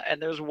mecha, and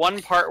there's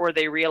one part where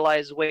they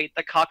realize, wait,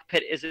 the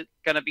cockpit isn't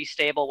gonna be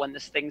stable when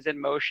this thing's in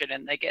motion,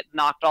 and they get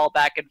knocked all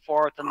back and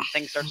forth, and the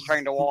thing starts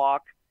trying to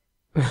walk.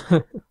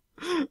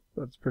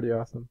 That's pretty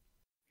awesome.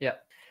 Yeah.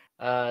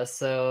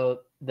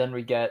 So then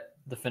we get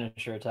the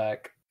finisher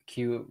attack,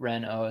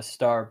 KyuuRanger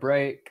Star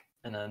Break,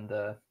 and then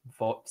the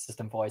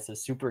system voice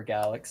is Super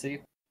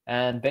Galaxy.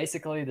 And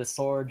basically the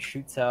sword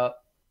shoots out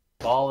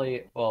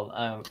volley. Well,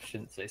 I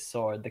shouldn't say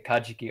sword. The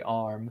Kajiki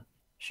arm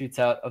shoots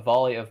out a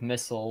volley of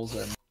missiles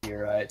or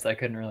meteorites. I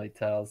couldn't really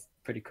tell. It's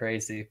pretty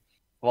crazy.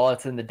 While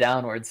it's in the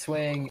downward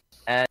swing,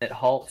 and it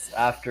halts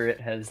after it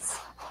has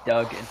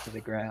dug into the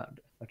ground,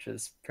 which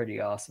is pretty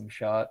awesome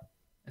shot,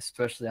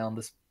 especially on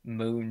this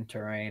moon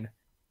terrain.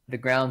 The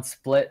ground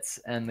splits,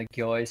 and the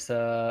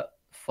Gyoisa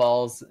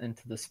falls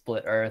into the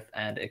split earth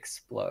and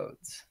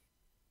explodes.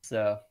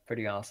 So,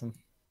 pretty awesome.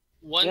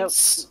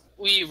 Once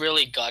we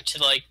really got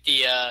to like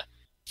the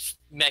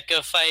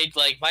mecha fight,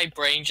 like my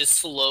brain just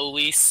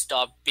slowly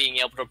stopped being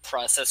able to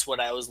process what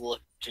I was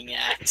looking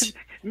at.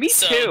 Me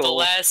So too. the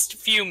last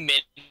few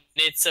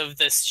minutes of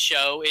this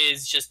show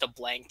is just a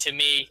blank to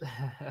me.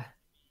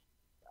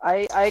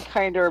 I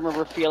kind of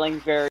remember feeling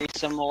very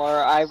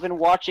similar. I've been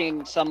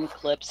watching some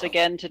clips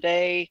again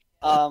today,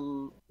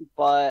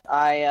 but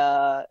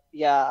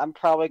I'm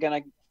probably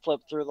gonna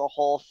flip through the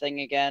whole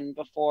thing again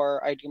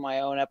before I do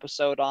my own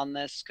episode on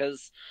this,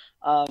 because,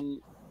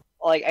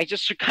 like, I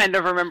just kind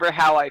of remember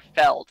how I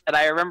felt, and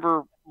I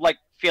remember, like,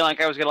 feeling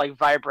like I was gonna, like,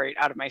 vibrate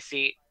out of my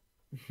seat.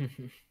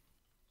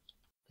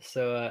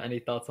 So, any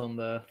thoughts on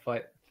the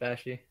fight,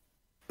 Vashie?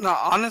 No,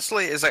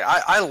 honestly, it's like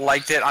I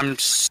liked it. I'm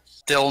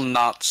still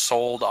not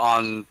sold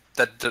on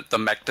the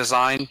mech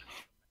design,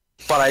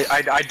 but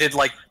I did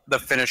like the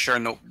finisher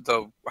and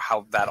the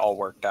how that all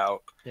worked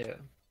out. Yeah.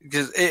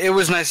 Because it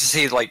was nice to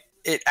see like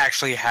it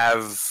actually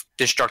have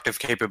destructive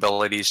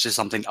capabilities to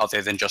something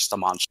other than just the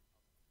monster.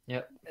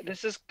 Yep.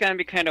 This is gonna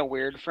be kind of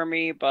weird for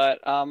me, but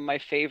my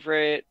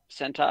favorite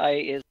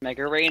Sentai is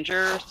Mega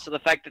Ranger. So the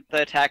fact that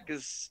the attack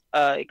is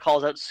it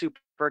calls out Super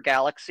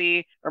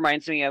Galaxy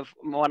reminds me of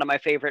one of my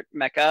favorite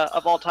mecha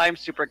of all time,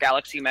 Super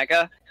Galaxy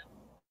Mega.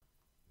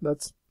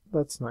 That's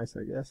nice,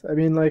 I guess. I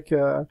mean, like,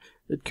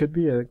 it could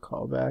be a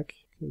callback,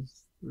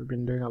 because we've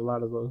been doing a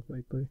lot of those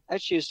lately. I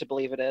choose to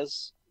believe it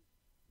is.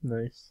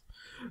 Nice.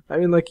 I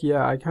mean, like,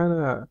 yeah,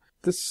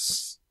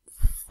 this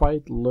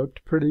fight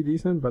looked pretty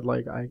decent, but,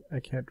 like, I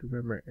can't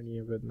remember any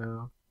of it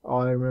now.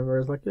 All I remember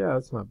is, like, yeah,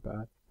 it's not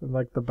bad. And,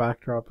 like, the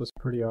backdrop was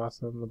pretty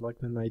awesome, with, like,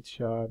 the night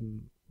shot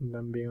and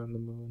them being on the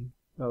moon.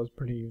 That was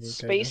pretty unique.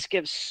 Space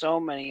gives so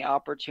many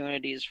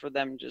opportunities for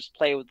them to just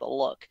play with the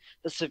look.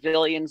 The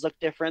civilians look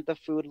different, the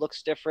food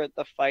looks different,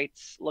 the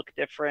fights look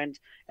different,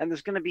 and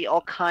there's going to be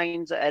all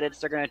kinds of edits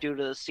they're going to do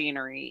to the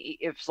scenery,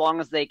 as long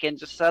as they can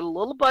just set a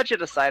little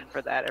budget aside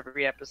for that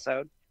every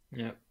episode.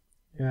 Yep.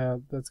 Yeah,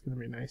 that's gonna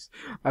be nice.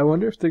 I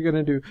wonder if they're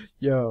gonna do,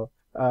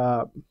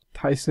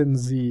 Tyson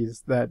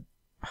Z's, that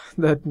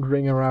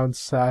ring around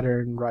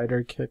Saturn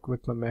rider kick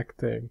with the mech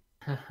thing.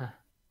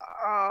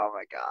 Oh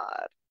my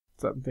god.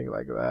 Something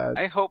like that.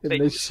 I hope and they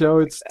they do show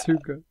something it's like too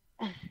good.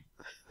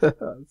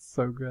 It's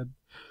so good.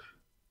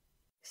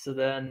 So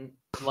then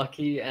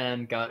Lucky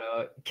and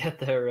Gato get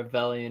their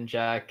rebellion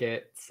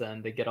jackets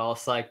and they get all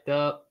psyched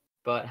up,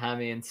 but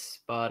Hami and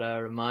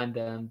Spada remind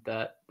them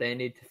that they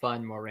need to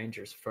find more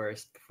Rangers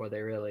first before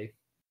they really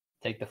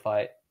take the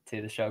fight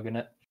to the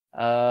Shogunate.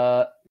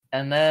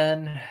 And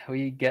then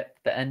we get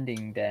the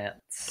ending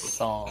dance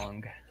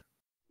song.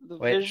 The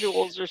Which-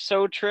 visuals are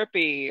so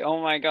trippy.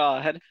 Oh my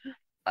god.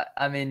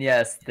 I mean,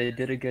 yes, they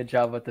did a good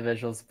job with the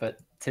visuals, but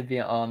to be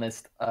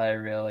honest, I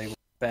really was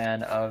a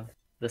fan of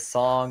the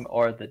song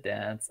or the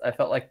dance. I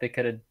felt like they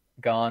could have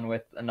gone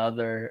with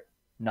another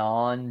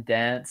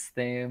non-dance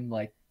theme,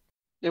 like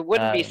It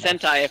wouldn't be Uh,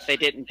 Sentai if they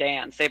didn't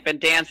dance. They've been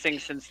dancing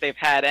since they've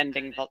had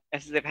ending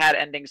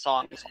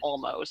songs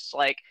almost.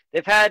 Like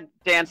they've had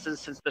dances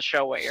since the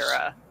Showa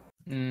era.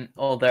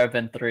 well, there have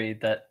been 3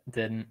 that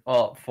didn't.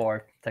 Well,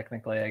 4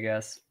 technically, I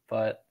guess.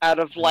 But Out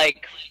of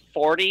like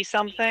 40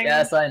 something.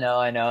 yes, I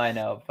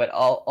know. But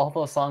all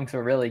those songs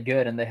were really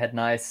good, and they had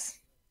nice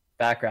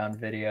background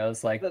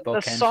videos, like The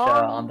Bokensha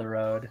song- on the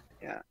road.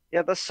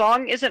 Yeah, the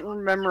song isn't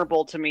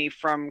memorable to me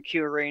from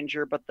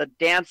KyuuRanger, but the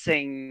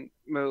dancing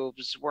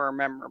moves were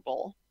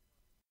memorable.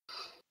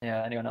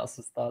 Yeah. Anyone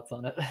else's thoughts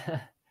on it?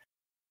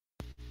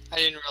 I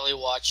didn't really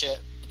watch it.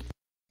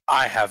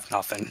 I have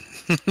nothing.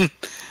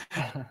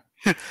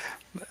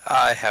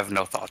 I have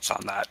no thoughts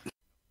on that.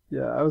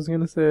 Yeah, I was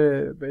gonna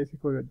say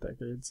basically what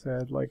Decade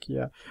said. Like,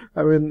 yeah,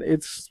 I mean,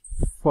 it's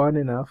fun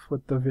enough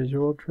with the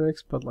visual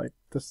tricks, but like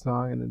the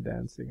song and the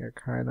dancing are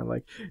kind of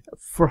like,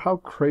 for how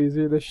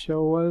crazy the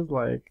show was,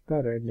 like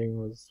that ending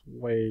was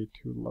way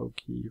too low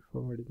key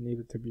for what it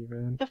needed to be,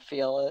 man. To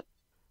feel it.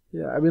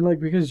 Yeah, I mean, like,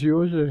 because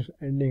Yuoja's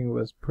ending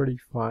was pretty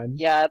fun.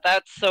 Yeah,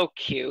 that's so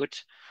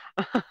cute.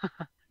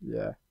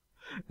 Yeah.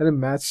 And it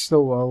matched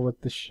so well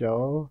with the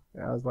show.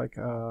 I was like,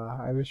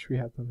 I wish we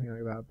had something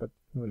like that, but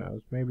who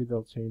knows? Maybe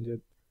they'll change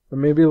it. Or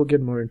maybe it'll get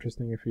more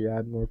interesting if we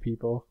add more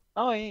people.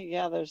 Oh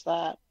yeah, there's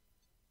that.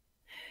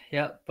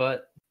 Yeah,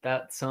 but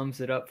that sums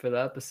it up for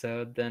the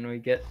episode. Then we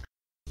get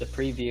the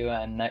preview,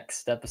 and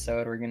next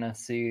episode we're gonna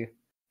see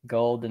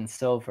Gold and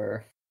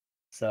Silver.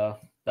 So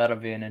that'll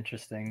be an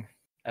interesting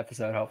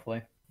episode,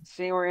 hopefully.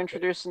 See, we're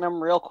introducing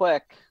them real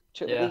quick.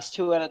 At Yeah. least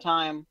 2 at a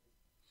time.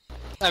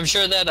 I'm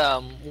sure that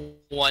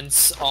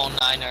once all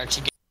 9 are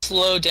together,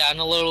 slow down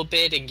a little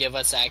bit and give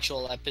us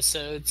actual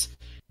episodes.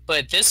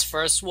 But this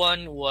first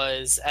one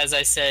was, as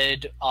I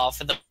said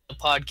for the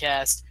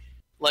podcast,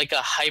 like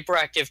a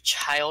hyperactive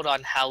child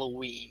on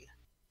Halloween.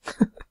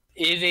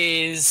 It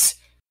is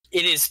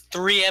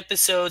 3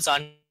 episodes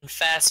on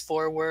fast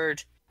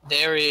forward.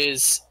 There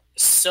is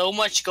so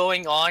much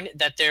going on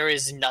that there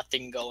is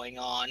nothing going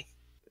on.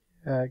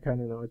 Yeah, I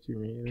kind of know what you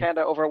mean. Kind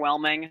of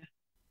overwhelming.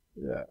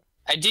 Yeah.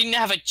 I didn't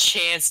have a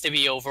chance to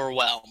be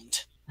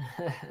overwhelmed.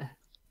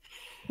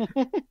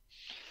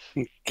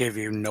 Gave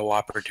you no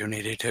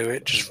opportunity to.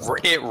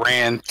 It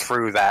ran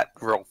through that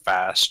real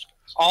fast.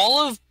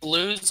 All of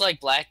Blue's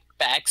black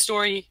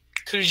backstory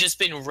could have just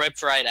been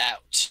ripped right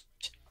out.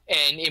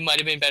 And it might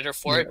have been better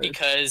for it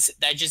because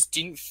that just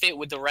didn't fit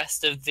with the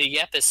rest of the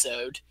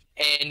episode.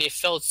 And it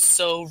felt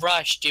so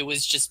rushed, it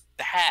was just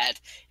bad.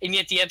 And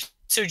yet the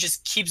episode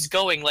just keeps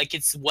going like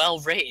it's well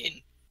written.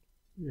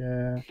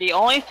 Yeah. The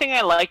only thing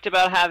I liked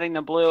about having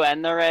the blue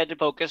and the red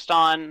focused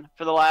on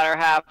for the latter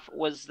half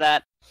was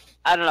that,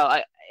 I don't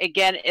know,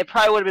 again, it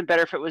probably would have been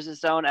better if it was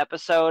its own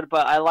episode,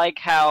 but I like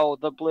how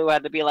the blue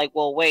had to be like,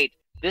 well, wait,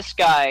 this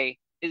guy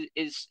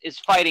is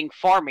fighting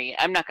for me.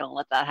 I'm not going to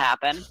let that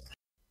happen.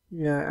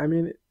 Yeah, I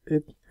mean,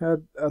 it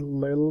had a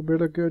little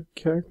bit of good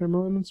character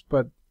moments,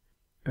 but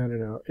I don't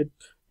know.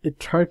 It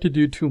tried to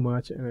do too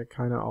much, and it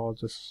kind of all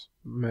just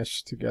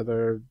meshed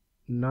together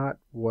not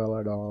well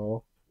at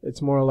all. It's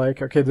more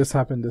like, okay, this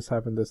happened, this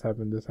happened, this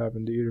happened, this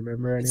happened. Do you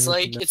remember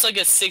anything? It's like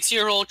a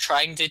 6-year-old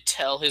trying to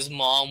tell his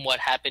mom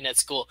what happened at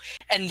school.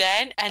 And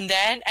then.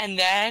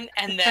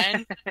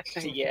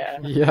 Yeah.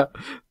 Yeah.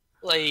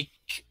 Like,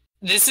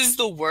 this is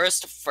the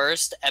worst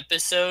first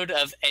episode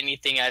of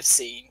anything I've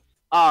seen.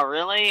 Oh,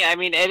 really? I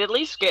mean, it at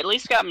least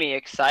got me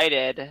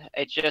excited.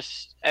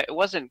 It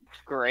wasn't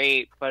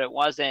great, but it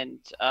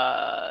wasn't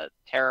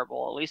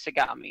terrible. At least it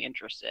got me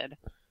interested.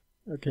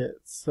 Okay,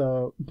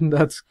 so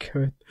that's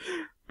good.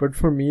 But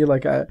for me,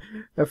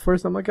 at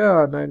first I'm like,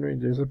 oh, Nine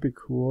Rangers would be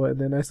cool. And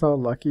then I saw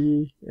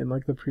Lucky in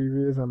the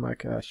previews. I'm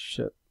like, ah,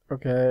 shit.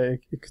 Okay,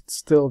 it could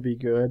still be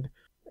good.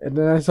 And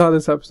then I saw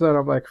this episode.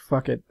 I'm like,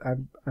 fuck it.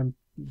 I'm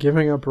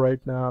giving up right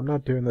now. I'm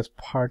not doing this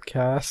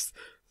podcast.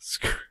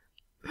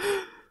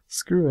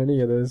 Screw any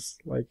of this.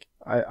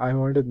 I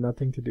wanted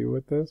nothing to do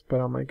with this.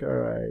 But I'm like, all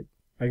right,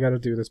 I got to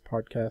do this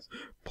podcast.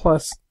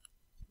 Plus,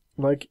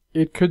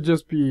 it could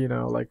just be,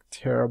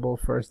 terrible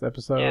first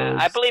episodes. Yeah,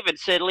 I believe in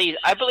at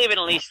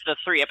least the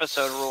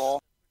 3-episode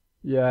rule.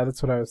 Yeah,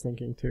 that's what I was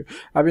thinking too.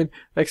 I mean,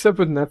 except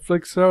with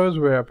Netflix shows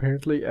where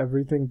apparently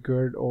everything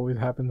good always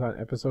happens on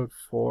episode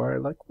 4.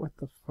 What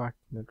the fuck,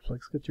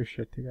 Netflix? Get your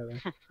shit together.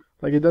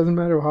 It doesn't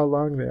matter how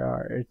long they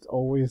are. It's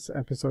always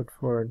episode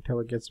 4 until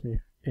it gets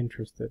me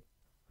interested.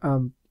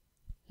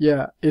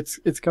 Yeah,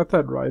 it's got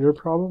that writer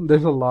problem.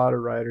 There's a lot of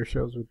writer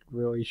shows with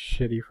really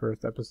shitty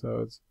first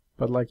episodes.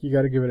 But you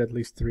gotta give it at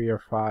least 3 or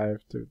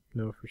 5 to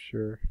know for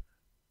sure.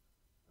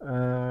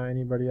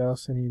 Anybody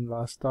else? Any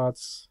last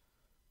thoughts?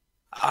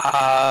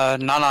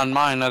 None on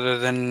mine other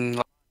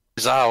than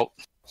he's out.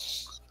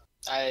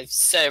 I've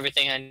said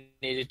everything I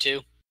needed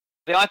to.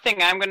 The only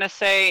thing I'm gonna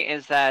say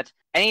is that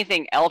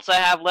anything else I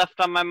have left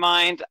on my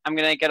mind, I'm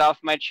gonna get off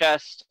my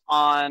chest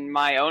on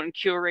my own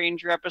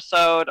KyuuRanger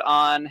episode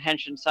on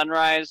Henshin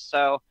Sunrise.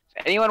 So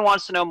if anyone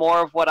wants to know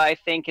more of what I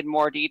think in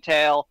more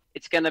detail,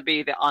 it's gonna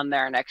be on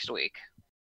there next week.